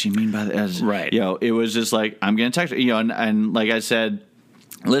 What does she mean by that? Right. It was just like, I'm going to text her, and like I said,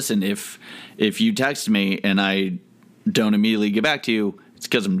 listen, if you text me and I don't immediately get back to you, it's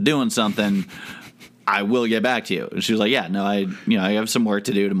because I'm doing something. I will get back to you. And she was like, yeah, no, I have some work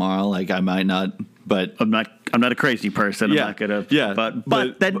to do tomorrow. Like, I might not, but I'm not a crazy person. Yeah, I'm not gonna. yeah,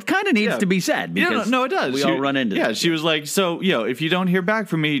 but that kind of needs to be said because no, it does. We all run into. Yeah, this. she was like, so if you don't hear back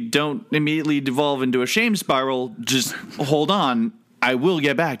from me, don't immediately devolve into a shame spiral. Just hold on. I will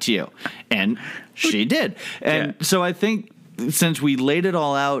get back to you, and she did. And so I think since we laid it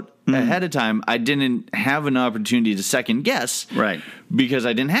all out ahead of time, I didn't have an opportunity to second guess, right? Because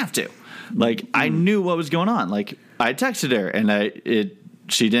I didn't have to. Like, I knew what was going on. Like, I texted her, and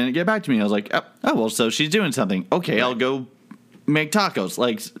she didn't get back to me. I was like, oh well, so she's doing something. Okay, right. I'll go make tacos.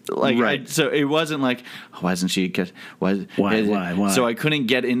 Like, right. So it wasn't like, why isn't she? Why? So I couldn't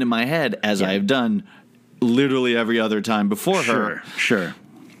get into my head as I have done literally every other time before her. Sure.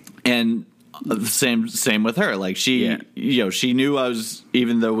 And Same with her. Like she knew I was,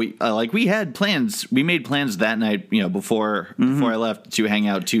 even though we had plans, we made plans that night, before I left to hang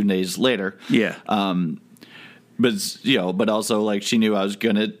out 2 days later. Yeah. But also like she knew I was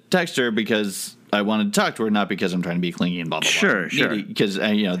going to text her because I wanted to talk to her, not because I'm trying to be clingy and blah, blah, blah. Sure. Because,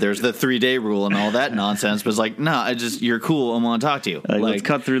 there's the 3-day rule and all that nonsense. But it's like, no, you're cool. I want to talk to you. Let's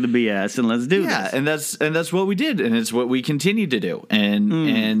cut through the BS and let's do this. Yeah, and that's what we did, and it's what we continue to do.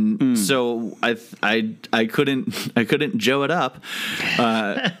 And so I couldn't Joe it up.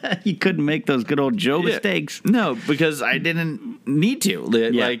 You couldn't make those good old Joe mistakes. No, because I didn't need to.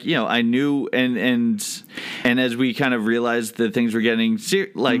 Like, I knew, and as we kind of realized that things were getting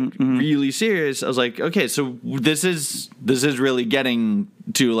really serious, I was like, okay, so this is really getting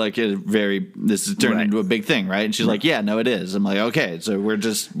to like this is turned into a big thing, right? And she's like, yeah, no, it is. I'm like, okay, so we're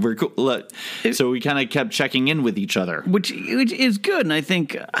cool. Look, so we kind of kept checking in with each other, which is good, and I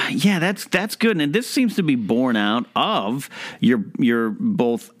think that's good, and this seems to be born out of your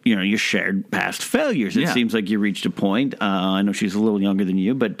both your shared past failures. It seems like you reached a point. I know she's a little younger than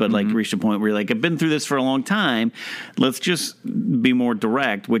you, but like reached a point where you're like, I've been through this for a long time. Let's just be more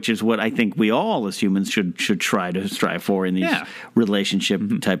direct, which is what I think we all as humans should try to strive for in these relationship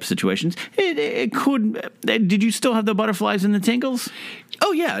type of situations. It could. Did you still have the butterflies and the tingles?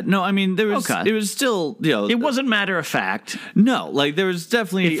 Oh yeah, no. I mean, there was. Okay. It was still. It wasn't matter of fact. No, like there was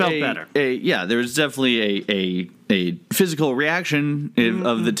definitely. It felt better. There was definitely a physical reaction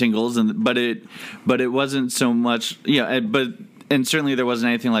of the tingles, but it wasn't so much. And certainly there wasn't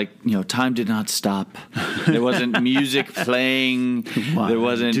anything like, time did not stop. There wasn't music playing. There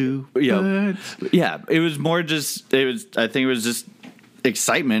wasn't, it was more just, I think it was just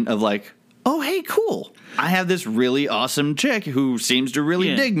excitement of like, oh, hey, cool. I have this really awesome chick who seems to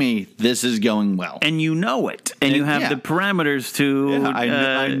really dig me. This is going well. And you know it. And you have the parameters to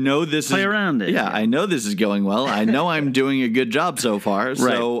I know this play around it. Yeah, I know this is going well. I know I'm doing a good job so far.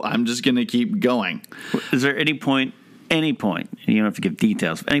 So I'm just going to keep going. Is there any point, you don't have to give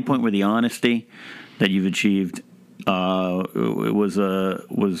details, any point where the honesty that you've achieved was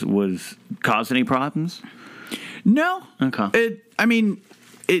caused any problems? No. Okay.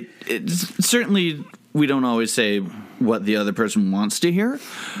 It's certainly, we don't always say what the other person wants to hear,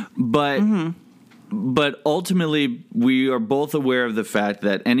 but ultimately we are both aware of the fact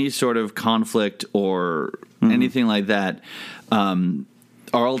that any sort of conflict or anything like that,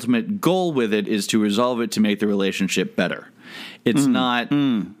 our ultimate goal with it is to resolve it to make the relationship better. It's not,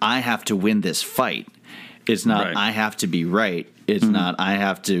 I have to win this fight. It's not, I have to be right. It's not, I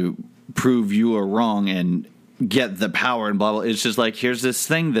have to prove you are wrong and get the power and blah, blah. It's just like, here's this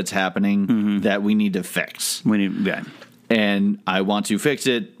thing that's happening that we need to fix. And I want to fix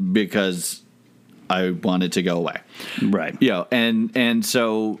it because I want it to go away. Right. And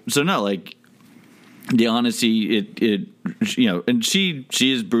so no, like, the honesty, and she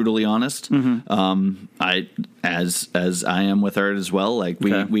is brutally honest. As I am with her as well. Like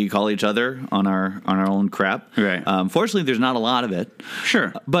we call each other on our own crap. Right. Fortunately, there's not a lot of it.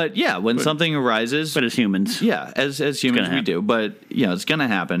 Sure. But when something arises, but as humans, as humans we do. But it's gonna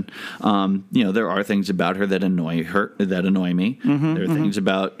happen. There are things about her that annoy me. There are things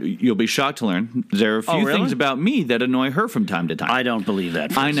about, you'll be shocked to learn, there are a few things about me that annoy her from time to time. I don't believe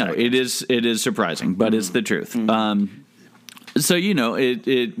that. I know it is surprising, but it's the truth. So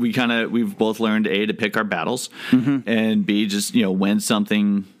we've both learned A, to pick our battles, and B, just when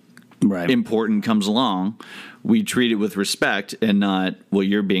something important comes along, we treat it with respect and not, well,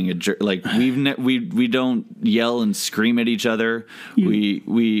 you're being a jerk. Like we don't yell and scream at each other.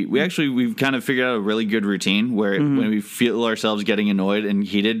 We've kind of figured out a really good routine where when we feel ourselves getting annoyed and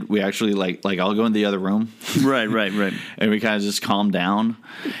heated, we actually like I'll go in the other room, right, and we kind of just calm down.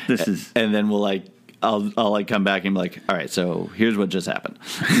 And then we'll I'll come back and be like, all right, so here's what just happened.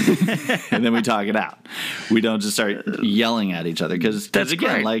 And then we talk it out. We don't just start yelling at each other because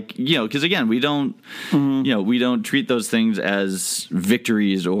again, we don't, we don't treat those things as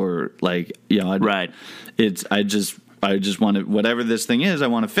victories or right. I just want to, whatever this thing is, I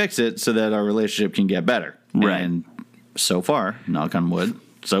want to fix it so that our relationship can get better. Right. And so far, knock on wood,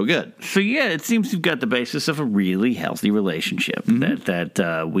 so good. So it seems you've got the basis of a really healthy relationship.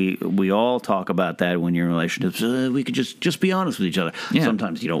 That we all talk about that when you're in relationships. We could just be honest with each other. Yeah.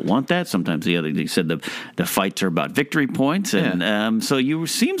 Sometimes you don't want that. Sometimes you said the fights are about victory points, and so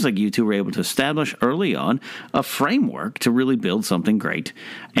seems like you two were able to establish early on a framework to really build something great.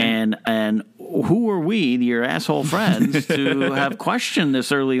 And who are we, your asshole friends, to have questioned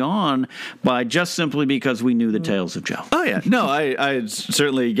this early on by just simply because we knew the tales of Joe? Oh yeah, no, I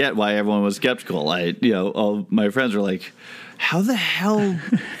certainly get why everyone was skeptical. All my friends were like, "How the hell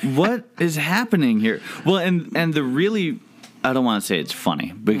what is happening here? Well, and the really, I don't want to say it's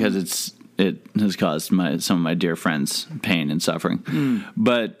funny because it has caused some of my dear friends pain and suffering.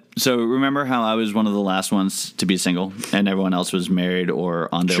 But so remember how I was one of the last ones to be single and everyone else was married or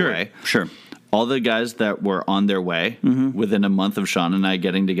on their way? Sure. All the guys that were on their way within a month of Sean and I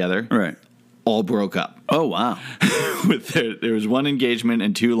getting together, Right. all broke up. Oh, wow. There was one engagement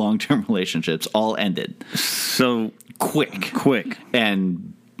and 2 long-term relationships, all ended. So Quick.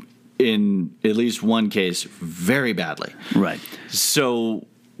 And in at least one case, very badly. Right. So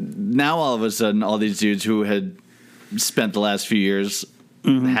now all of a sudden, all these dudes who had spent the last few years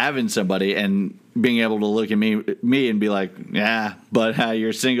having somebody and being able to look at me and be like, yeah, but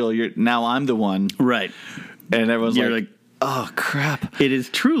you're single. Now I'm the one. Right. And everyone's You're like, oh, crap. It is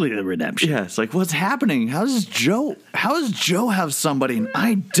truly the redemption. Yeah, it's like, what's happening? How does Joe have somebody and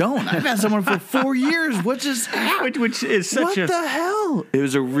I don't? I've had someone for 4 years. What just happened? Which is such What the hell? It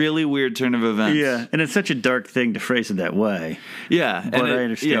was a really weird turn of events. Yeah, and it's such a dark thing to phrase it that way. Yeah, But I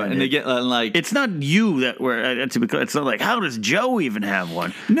understand Yeah, and it. again, like It's not you that were. It's not like, how does Joe even have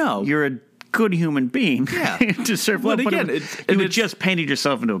one? No. You're a good human being. Yeah. to serve. But But again, you just painted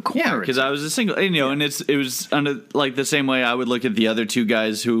yourself into a corner. yeah, because I was a single, and it was under like the same way I would look at the other 2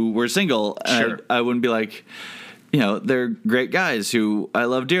 guys who were single. Sure. I wouldn't be like, they're great guys who I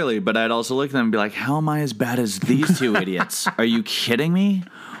love dearly, but I'd also look at them and be like, how am I as bad as these 2 idiots? Are you kidding me?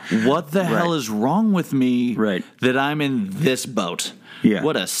 What the hell is wrong with me Right. that I'm in this boat? Yeah.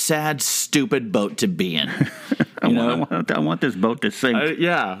 What a sad, stupid boat to be in. I want this boat to sink.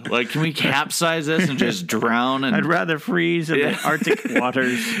 Yeah. Like, can we capsize this and just drown? And I'd rather freeze in the Arctic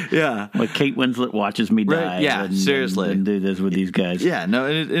waters. Yeah. Like Kate Winslet watches me die. Right, yeah, seriously. Than do this with these guys. Yeah, no,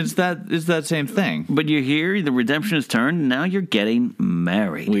 it's that same thing. But you're here, the redemption has turned, and now you're getting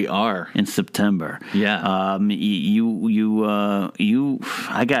married. We are. In September. Yeah. I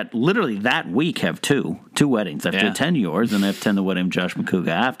got literally that week have two weddings. I have to attend yours, and I have to attend the wedding of Josh McCouga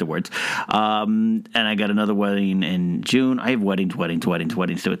afterwards. And I got another wedding in June. I have weddings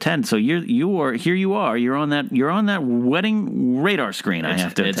to attend. So you're on that wedding radar screen. I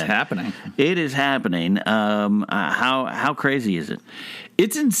have to attend. It's happening. It is happening. How crazy is it?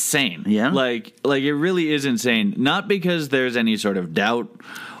 It's insane. Yeah? Like it really is insane. Not because there's any sort of doubt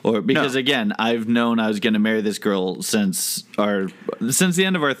or because again, I've known I was going to marry this girl since the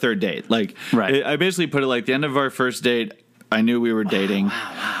end of our 3rd date. Like right. I basically put it like the end of our first date, I knew we were dating.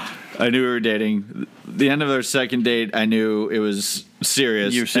 Wow. I knew we were dating. The end of our 2nd date, I knew it was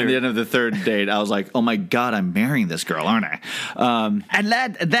serious. You're serious. And the end of the 3rd date, I was like, "Oh my god, I'm marrying this girl, aren't I?" And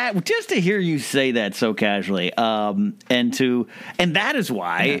that just to hear you say that so casually, and that is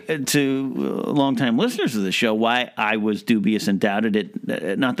why to longtime listeners of the show, why I was dubious and doubted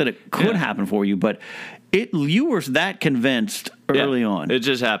it. Not that it could happen for you, but you were that convinced early on. It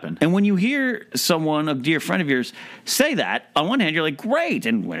just happened. And when you hear someone, a dear friend of yours, say that, on one hand, you're like, great.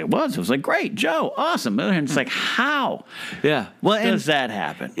 And when it was like, great, Joe, awesome. On the other hand, it's like, how? Yeah. Well, does that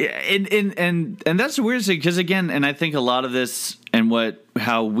happen? Yeah, and that's the weird thing, because again, and I think a lot of this and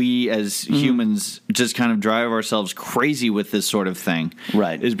how we as humans just kind of drive ourselves crazy with this sort of thing,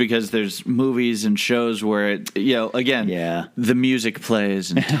 right, is because there's movies and shows where it, the music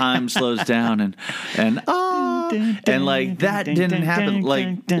plays and time slows down and like that didn't happen.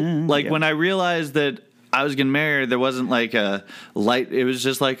 Like when I realized that I was getting married, there wasn't like a light. It was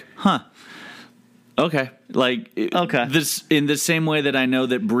just like, okay, this in the same way that I know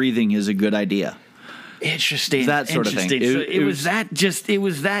that breathing is a good idea. Interesting. That sort of thing. So it was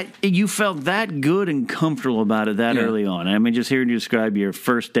that you felt that good and comfortable about it early on. I mean, just hearing you describe your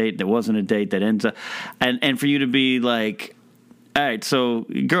first date that wasn't a date that ends up, and for you to be like, all right, so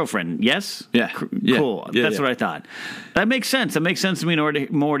girlfriend, yes? Yeah. Cool. That's what I thought. That makes sense. That makes sense to me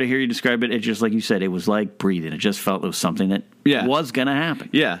more to hear you describe it. It's just like you said, it was like breathing. It just felt it was something that was going to happen.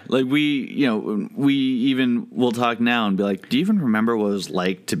 Yeah. Like we even will talk now and be like, do you even remember what it was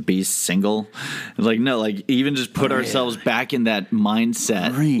like to be single? Like, no, like even just put ourselves back in that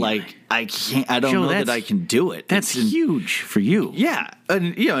mindset. Really? Like, I don't know that I can do it. That's huge for you. Yeah.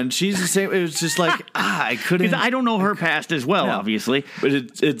 And she's the same. It was just like, I couldn't. Because I don't know her past as well, obviously. But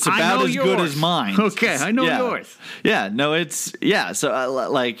it's about as good as mine. Okay, I know yours. Yeah, no,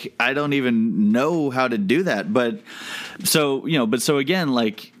 so I don't even know how to do that. But so again,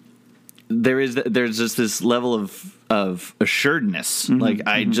 like there's just this level of assuredness. Mm-hmm, like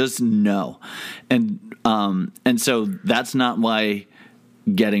I just know. And so that's not why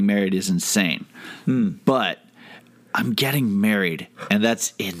getting married is insane. But I'm getting married, and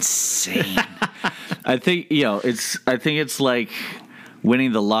that's insane. I think it's like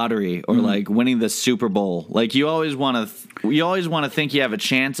winning the lottery or like winning the Super Bowl. Like you always want to think you have a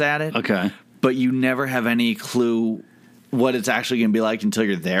chance at it. Okay. But you never have any clue what it's actually going to be like until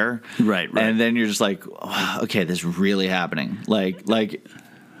you're there. Right. And then you're just like, oh, okay, this is really happening. Like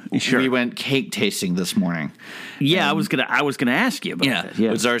Sure. we went cake tasting this morning. Yeah, I was gonna ask you about that. It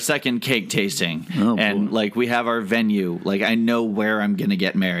was our second cake tasting, Oh, and boy. like we have our venue. Like I know where I'm gonna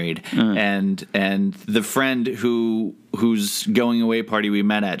get married, and the friend whose going away party we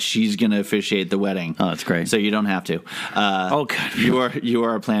met at, she's gonna officiate the wedding. Oh, that's great. So you don't have to. Oh, God. you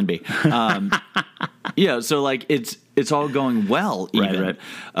are a plan B. So like it's all going well. Even. Right.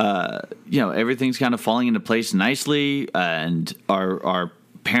 Everything's kind of falling into place nicely, and our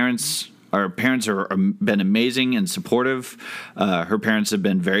parents are been amazing and supportive. Her parents have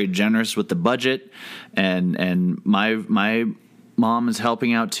been very generous with the budget, and my mom is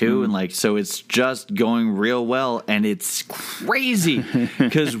helping out too, and like so it's just going real well, and it's crazy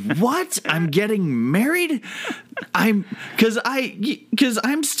because I'm getting married. Because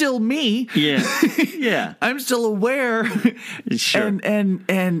I'm still me. Yeah. I'm still aware. Sure.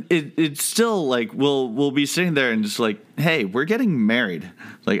 And it's still like we'll be sitting there and just like, hey, we're getting married.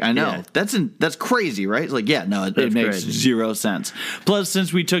 Like I know that's crazy, right? Like it makes crazy. zero sense. Plus,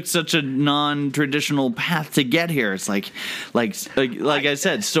 since we took such a non-traditional path to get here, it's like I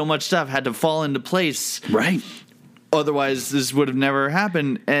said, so much stuff had to fall into place. Right. Otherwise, this would have never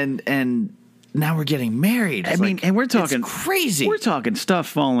happened. And now we're getting married. I mean, and we're talking it's crazy. We're talking stuff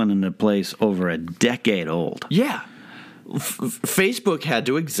falling into place over a decade old. Yeah. Facebook had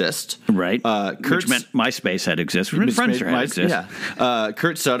to exist. Right. Which meant MySpace had to exist. Friendster had to exist. Yeah.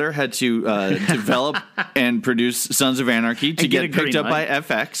 Kurt Sutter had to develop and produce Sons of Anarchy to get picked up by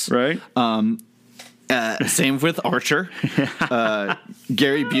FX. Right. Same with Archer.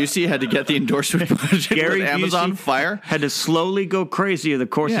 Gary Busey had to get the endorsement project with Amazon Busey Fire. Had to slowly go crazy in the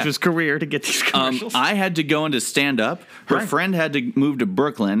course of his career to get these commercials. I had to go into stand-up. Her friend had to move to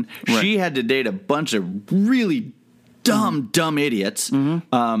Brooklyn. Right. She had to date a bunch of really dumb idiots. So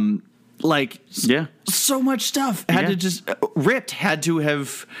much stuff had to just Ripped had to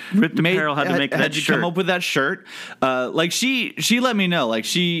have Ripped Apparel had to make that shirt. come up with that shirt. She let me know. Like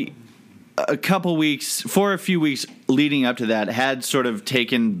she for a few weeks leading up to that had sort of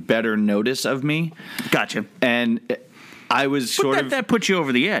taken better notice of me. Gotcha. And I was that put you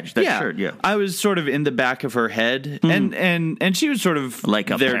over the edge. That shirt, yeah. I was sort of in the back of her head, and she was sort of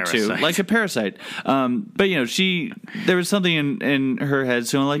like a there parasite. too, like a parasite. But there was something in her head,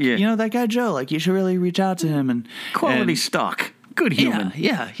 so I'm like, that guy Joe, like you should really reach out to him and quality stock. Good human.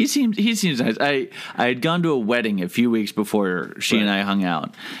 Yeah, he seems nice. I had gone to a wedding a few weeks before she and I hung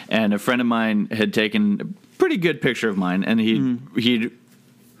out, and a friend of mine had taken a pretty good picture of mine, and he'd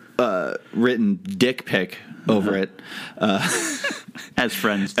written dick pic over it, as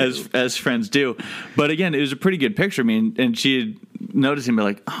friends do. as friends do. But again, it was a pretty good picture. I mean, and she had noticed him, be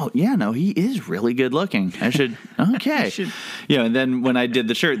like, "Oh yeah, no, he is really good looking. I should okay." And then when I did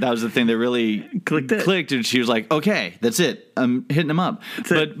the shirt, that was the thing that really clicked, and she was like, "Okay, that's it. I'm hitting him up."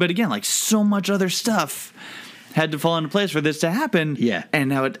 But again, like so much other stuff had to fall into place for this to happen. Yeah, and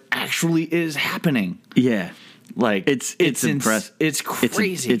now it actually is happening. Yeah. Like it's impressive. It's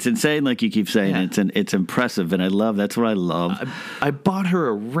crazy. It's insane. Like you keep saying, it's impressive, and I love. That's what I love. I bought her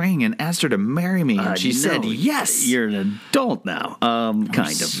a ring and asked her to marry me, and she said yes. You're an adult now,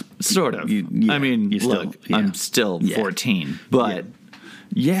 kind of, sort of. I mean, look, I'm still 14, but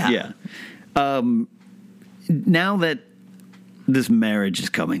yeah. Now that this marriage is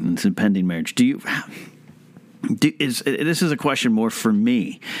coming, this impending marriage, this is a question more for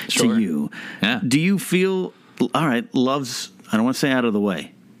me to you. Yeah. Do you feel? All right, love's, I don't want to say out of the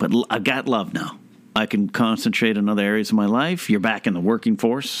way, but I've got love now. I can concentrate on other areas of my life. You're back in the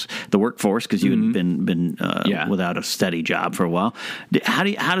workforce, because you had been without a steady job for a while.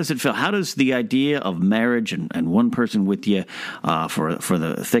 How does it feel? How does the idea of marriage and one person with you for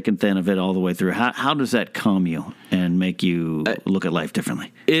the thick and thin of it all the way through, how does that calm you and make you look at life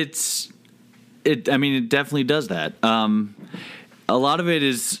differently? It definitely does that. A lot of it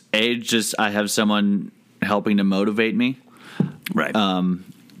is just I have someone helping to motivate me. Right.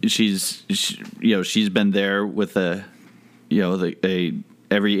 She's been there with every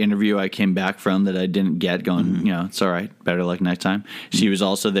interview I came back from that I didn't get, going, it's all right, better luck next time. She was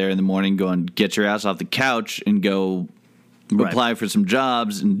also there in the morning going, get your ass off the couch and go apply for some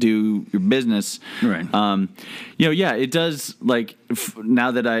jobs and do your business. Right. It does, like,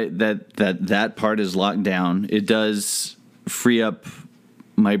 now that that part is locked down, it does free up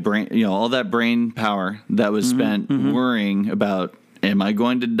my brain, all that brain power that was spent worrying about, am I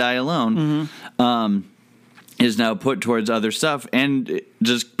going to die alone? is now put towards other stuff, and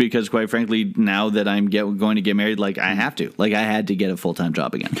just because, quite frankly, now that I'm going to get married, like I have to, like I had to get a full-time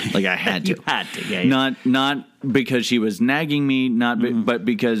job again, like I had to, You had to, yeah. not because she was nagging me, but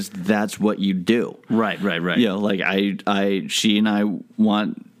because that's what you do, Right. you know, like she and I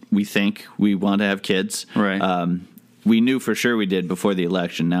we think we want to have kids, Right. We knew for sure we did before the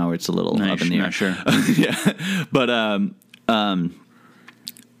election. Now it's a little up in the air. Not sure. Yeah, but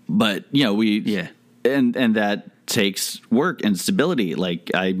you know and that takes work and stability. Like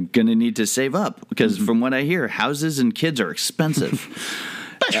I'm gonna need to save up because from what I hear, houses and kids are expensive,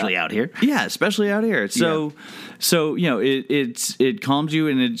 Especially out here. Yeah, especially out here. So you know it calms you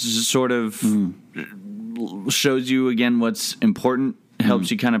and it just sort of shows you again what's important.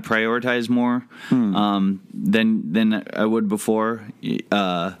 Helps you kind of prioritize more than I would before,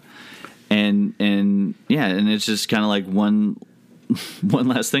 and it's just kind of like one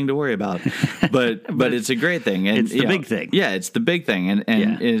less thing to worry about, but it's a great thing. And it's the big thing. Yeah, it's the big thing, and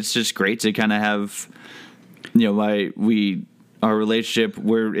it's just great to kind of have, you know, our relationship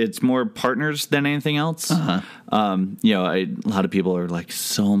where it's more partners than anything else. You know, a lot of people are like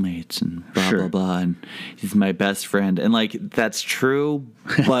soulmates and blah blah blah, and he's my best friend, and like that's true,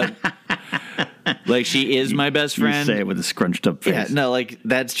 but like she is my best friend. You say it with a scrunched up face. Yeah, no, like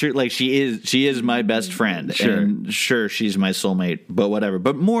that's true. Like she is my best friend. Sure. And sure, she's my soulmate, but whatever.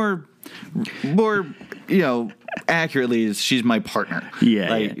 But more, you know, accurately, is she's my partner.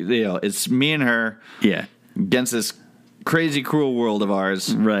 Yeah, like you know, it's me and her. Yeah. Against this crazy, cruel world of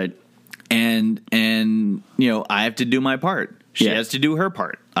ours, Right. and you know, I have to do my part. She Yeah. has to do her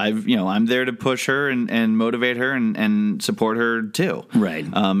part. I'm there to push her and motivate her and support her too. Right.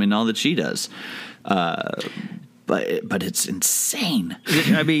 In all that she does. But it's insane.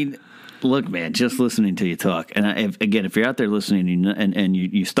 I mean, look, man, just listening to you talk, and if you're out there listening and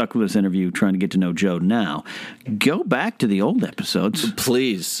you stuck with this interview trying to get to know Joe now, go back to the old episodes,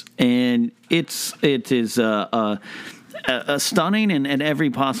 Please. and it is a stunning and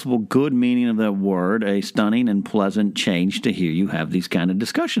every possible good meaning of that word, a stunning and pleasant change to hear you have these kind of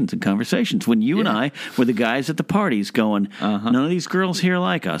discussions and conversations. When you and I were the guys at the parties going, none of these girls here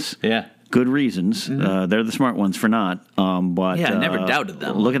like us. Yeah. Good reasons. They're the smart ones for not. But Yeah, I never doubted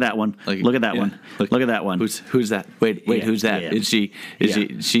them. Look at that one. Like, look at that yeah. one. Look at that one. Who's that? Wait, Yeah, who's that? yeah. Is she?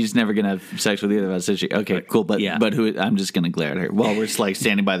 She's never gonna have sex with either of us, is she? Okay, cool. But who? I'm just gonna glare at her while we're like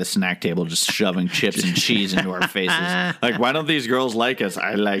standing by the snack table, just shoving chips and cheese into our faces. Like, why don't these girls like us?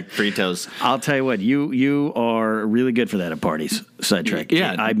 I like Fritos. I'll tell you what, you are really good for that at parties, Sidetrack.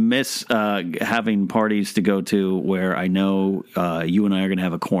 Yeah. I miss having parties to go to where I know you and I are going to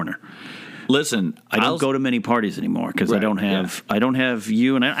have a corner. Listen, I don't go to many parties anymore because I don't have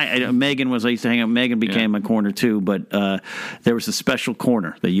you and Megan I used to hang out. Megan became a corner too, but there was a special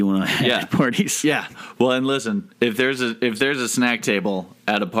corner that you and I had at parties. Yeah. Well, and listen, if there's a snack table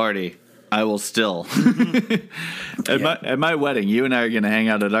at a party, I will still at my wedding. You and I are going to hang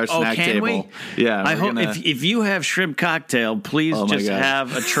out at our snack table. We? Yeah, I hope if you have shrimp cocktail, please just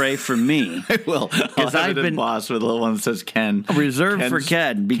have a tray for me. I will, because I've been boss with a little one that says Ken reserved for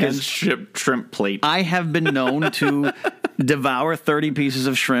Ken because shrimp plate. I have been known to devour 30 pieces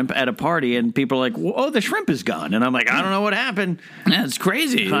of shrimp at a party, and people are like, "Oh, the shrimp is gone," and I'm like, "I don't know what happened. Yeah, it's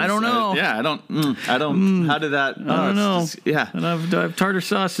crazy. I don't know. I don't. How did that? I don't know. And I have tartar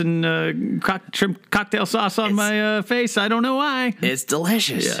sauce and shrimp cocktail sauce on my face. I don't know why. It's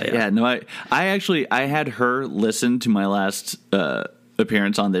delicious. Yeah. No, I had her listen to my last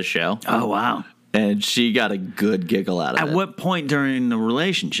appearance on this show. Oh, wow. And she got a good giggle out of it. At what point during the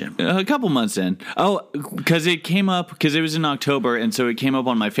relationship? A couple months in. Oh, because it came up, because it was in October, and so it came up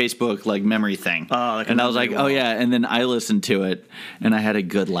on my Facebook, like, memory thing. Oh, like and I was like, oh, yeah. And then I listened to it, and I had a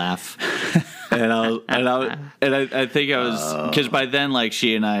good laugh. I think I was, because by then, like,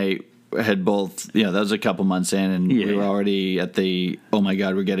 she and I had both, that was a couple months in, and we were already at the, oh my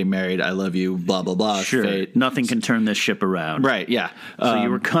God, we're getting married, I love you, blah, blah, blah. Sure. Fate. Nothing can turn this ship around. Right, yeah. So you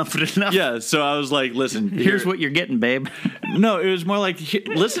were confident enough? Yeah, so I was like, listen. Here's what you're getting, babe. No, it was more like,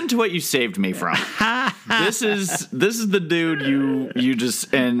 listen to what you saved me from. This is the dude you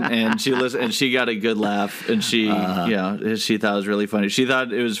just, and she listened, and she got a good laugh, and she, she thought it was really funny. She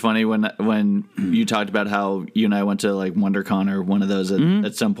thought it was funny when you talked about how you and I went to like WonderCon or one of those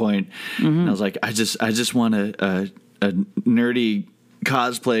at some point. And I was like, I just want a nerdy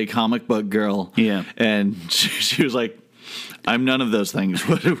cosplay comic book girl. Yeah. And she was like, I'm none of those things.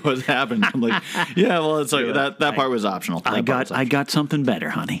 What happened? I'm like, yeah, well, it's like that part was optional. I got something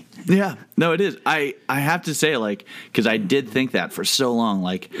better, honey. Yeah, no, it is. I have to say, like, because I did think that for so long,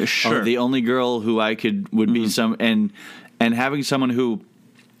 like, the only girl who would be some, and having someone who,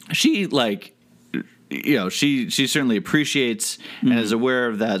 she, like, she certainly appreciates and is aware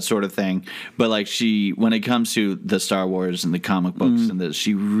of that sort of thing. But like when it comes to the Star Wars and the comic books and this,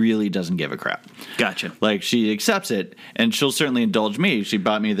 she really doesn't give a crap. Gotcha. Like she accepts it, and she'll certainly indulge me. She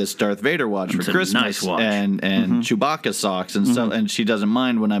bought me this Darth Vader watch for Christmas, nice watch. and Chewbacca socks and stuff, and she doesn't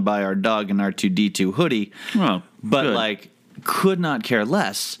mind when I buy our dog an R2D2 hoodie. Oh, but good. like could not care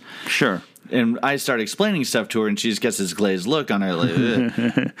less. Sure. And I start explaining stuff to her, and she just gets this glazed look on her.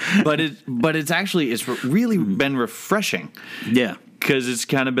 Like, but it's really been refreshing. Yeah, because it's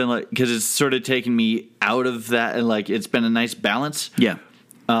kind of been because it's sort of taken me out of that, and like it's been a nice balance. Yeah.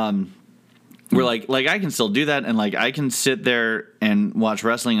 Where like I can still do that, and like I can sit there and watch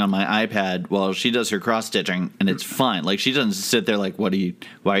wrestling on my iPad while she does her cross stitching, and it's fine. Like she doesn't sit there like, why are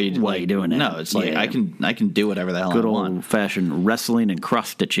you doing that? No, it's like I can do whatever the hell Good I want. old fashioned wrestling and cross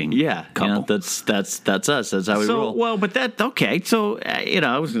stitching. Yeah, couple. That's us. That's how we roll. Well, but okay. So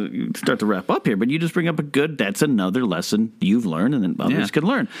I was going to start to wrap up here, but you just bring up that's another lesson you've learned, and then others can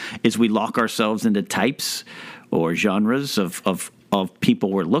learn. Is we lock ourselves into types or genres of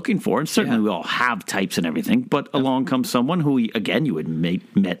people we're looking for, and certainly we all have types and everything, but along comes someone who, again, you had met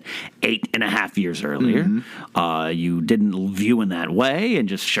 8.5 years earlier. You didn't view in that way, and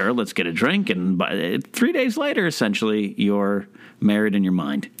just, sure, let's get a drink, and 3 days later, essentially, you're married in your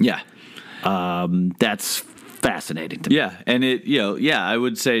mind. Yeah. That's fascinating to me. Yeah, and I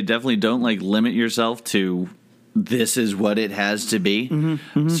would say definitely don't like limit yourself to this is what it has to be.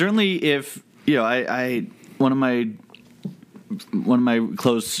 Certainly if, I one of my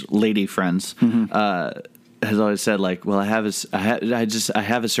close lady friends has always said, like, well, I have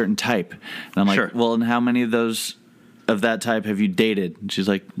a certain type, and I'm like, Sure. well, and how many of that type have you dated? And she's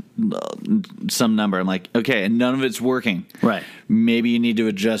like, some number. I'm like, okay, and none of it's working. Right. Maybe you need to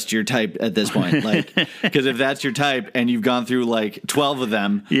adjust your type at this point, like, because if that's your type and you've gone through like 12 of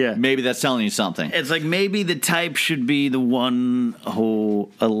them, maybe that's telling you something. It's like maybe the type should be the one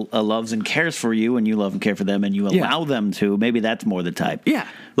who loves and cares for you, and you love and care for them, and you allow them to. Maybe that's more the type. Yeah.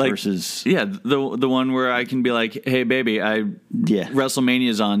 Like, versus the one where I can be like, hey, baby,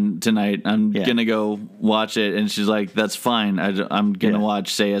 WrestleMania's on tonight. I'm gonna go watch it, and she's like, that's fine. I'm gonna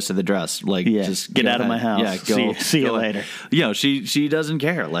watch Say Yes to the Dress. Like, just get out of my house. Yeah, see you later. She doesn't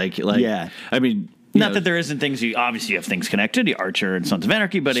care. Like, I mean. Not that there isn't things you have things connected, the Archer and Sons of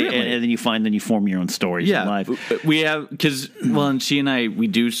Anarchy, but and then you form your own stories in life. We have and she and we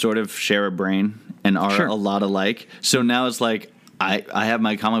do sort of share a brain and are a lot alike. So now it's like I have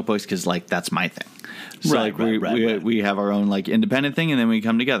my comic books because like that's my thing. So we have our own like independent thing, and then we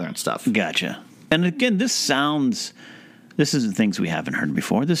come together and stuff. Gotcha. And again, this isn't things we haven't heard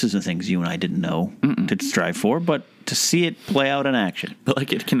before. This isn't things you and I didn't know to strive for, but to see it play out in action. But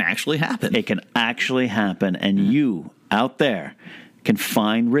like it can actually happen. It can actually happen, and you out there can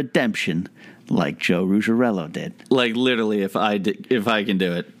find redemption like Joe Ruggiero did. Like literally, if I can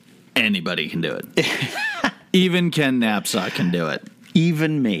do it, anybody can do it. Even Ken Knapsack can do it.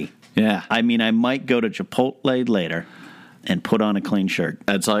 Even me. Yeah. I mean, I might go to Chipotle later and put on a clean shirt.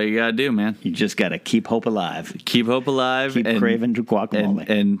 That's all you gotta do, man. You just gotta keep hope alive. Keep hope alive. Keep craving guacamole.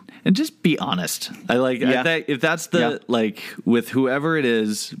 And just be honest. If that's like with whoever it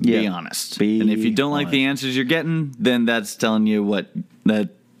is, be honest. And if you don't like the answers you're getting, then that tells you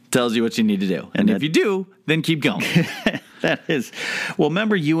what you need to do. And if you do, then keep going. That is. Well,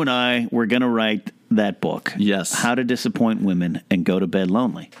 remember you and I were gonna write that book. Yes. How to Disappoint Women and Go to Bed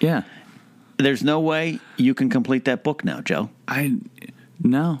Lonely. Yeah. There's no way you can complete that book now, Joe.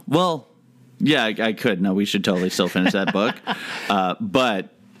 No. Well, yeah, I could. No, we should totally still finish that book. But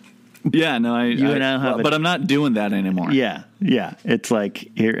yeah, no, but I'm not doing that anymore. Yeah. It's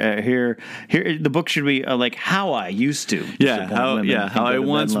like here. The book should be like how I used to. How I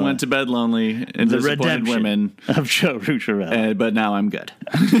once went to bed lonely and the disappointed women of Joe Ruggiero. But now I'm good.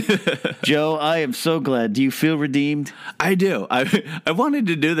 Joe, I am so glad. Do you feel redeemed? I do. I wanted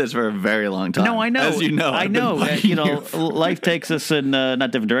to do this for a very long time. No, I know. As you know, I know. Life takes us in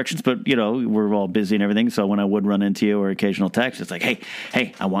not different directions, but we're all busy and everything. So when I would run into you or occasional text, it's like,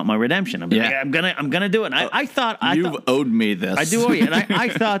 hey, I want my redemption. I'm gonna do it. And I thought you've owed me this. I do owe you. And I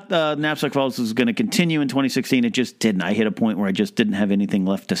thought Knapsack Files was going to continue in 2016. It just didn't. I hit a point where I just didn't have anything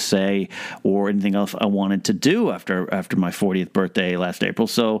left to say or anything else I wanted to do after my 40th birthday last April.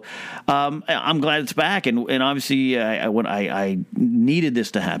 So I'm glad it's back. And obviously I needed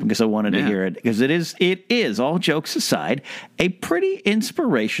this to happen because I wanted to hear it. Because it is, all jokes aside, a pretty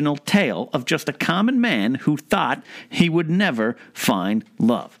inspirational tale of just a common man who thought he would never find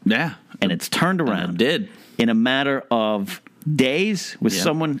love. Yeah. And it's turned around. It did. In a matter of days with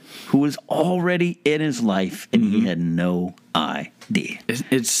someone who was already in his life and he had no idea.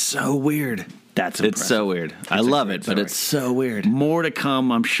 It's so weird. That's impressive. It's so weird. I love it, but it's so weird. More to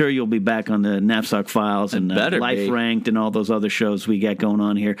come. I'm sure you'll be back on the Knapsack Files and Life Ranked and all those other shows we got going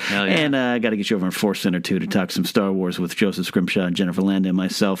on here. Hell yeah. And I got to get you over in Force Center, too, to talk some Star Wars with Joseph Scrimshaw and Jennifer Landa and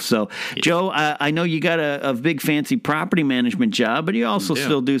myself. So, Joe, I know you got a big, fancy property management job, but you also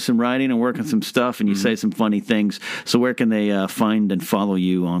still do some writing and work on some stuff, and you say some funny things. So where can they find and follow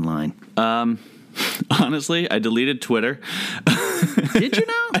you online? Honestly, I deleted Twitter. Did you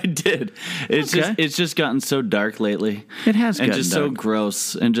now? I did. It's just gotten so dark lately. It has gotten and just dark. so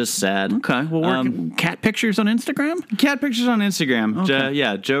gross and just sad. Okay. Well, cat pictures on Instagram? Cat pictures on Instagram. Okay.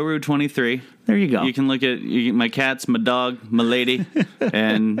 JoeRue23. There you go. You can look at my cats, my dog, my lady,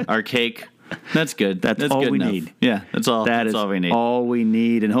 and our cake. That's good. That's all good we enough. need. Yeah, that's all. That's all we need. All we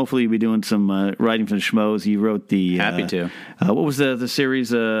need, and hopefully you'll be doing some writing for the Schmoes. You wrote the Happy to. What was the series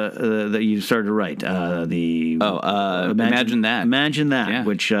that you started to write? Imagine That. Imagine That. Yeah.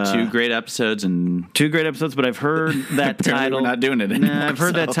 Which 2 great episodes and 2 great episodes. But I've heard that title. We're not doing it anymore. I've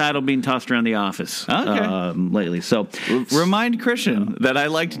heard that title being tossed around the office lately. So remind Christian that I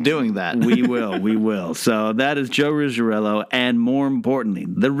liked doing that. We will. So that is Joe Ruggiero, and more importantly,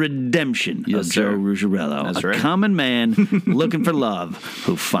 the redemption of Joe Ruggiero. That's right. Common man looking for love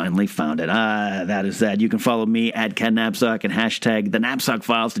who finally found it. That is that. You can follow me at Ken Knapsack and hashtag the Knapsack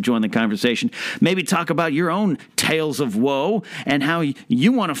Files to join the conversation. Maybe talk about your own tales of woe and how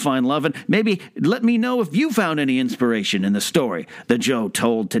you want to find love. And maybe let me know if you found any inspiration in the story that Joe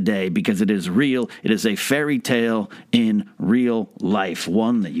told today, because it is real. It is a fairy tale in real life.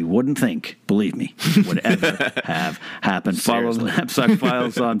 One that you wouldn't think, believe me, would ever have happened. Follow the Knapsack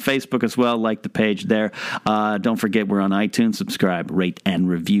Files on Facebook as well. Like the page there. Don't forget, we're on iTunes. Subscribe, rate, and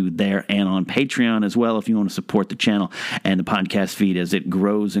review there, and on Patreon as well if you want to support the channel and the podcast feed as it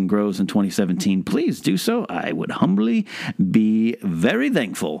grows and grows in 2017. Please do so. I would humbly be very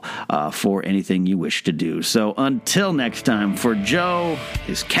thankful for anything you wish to do. So until next time, for Joe,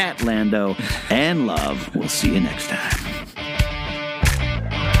 his cat Lando, and love, we'll see you next time.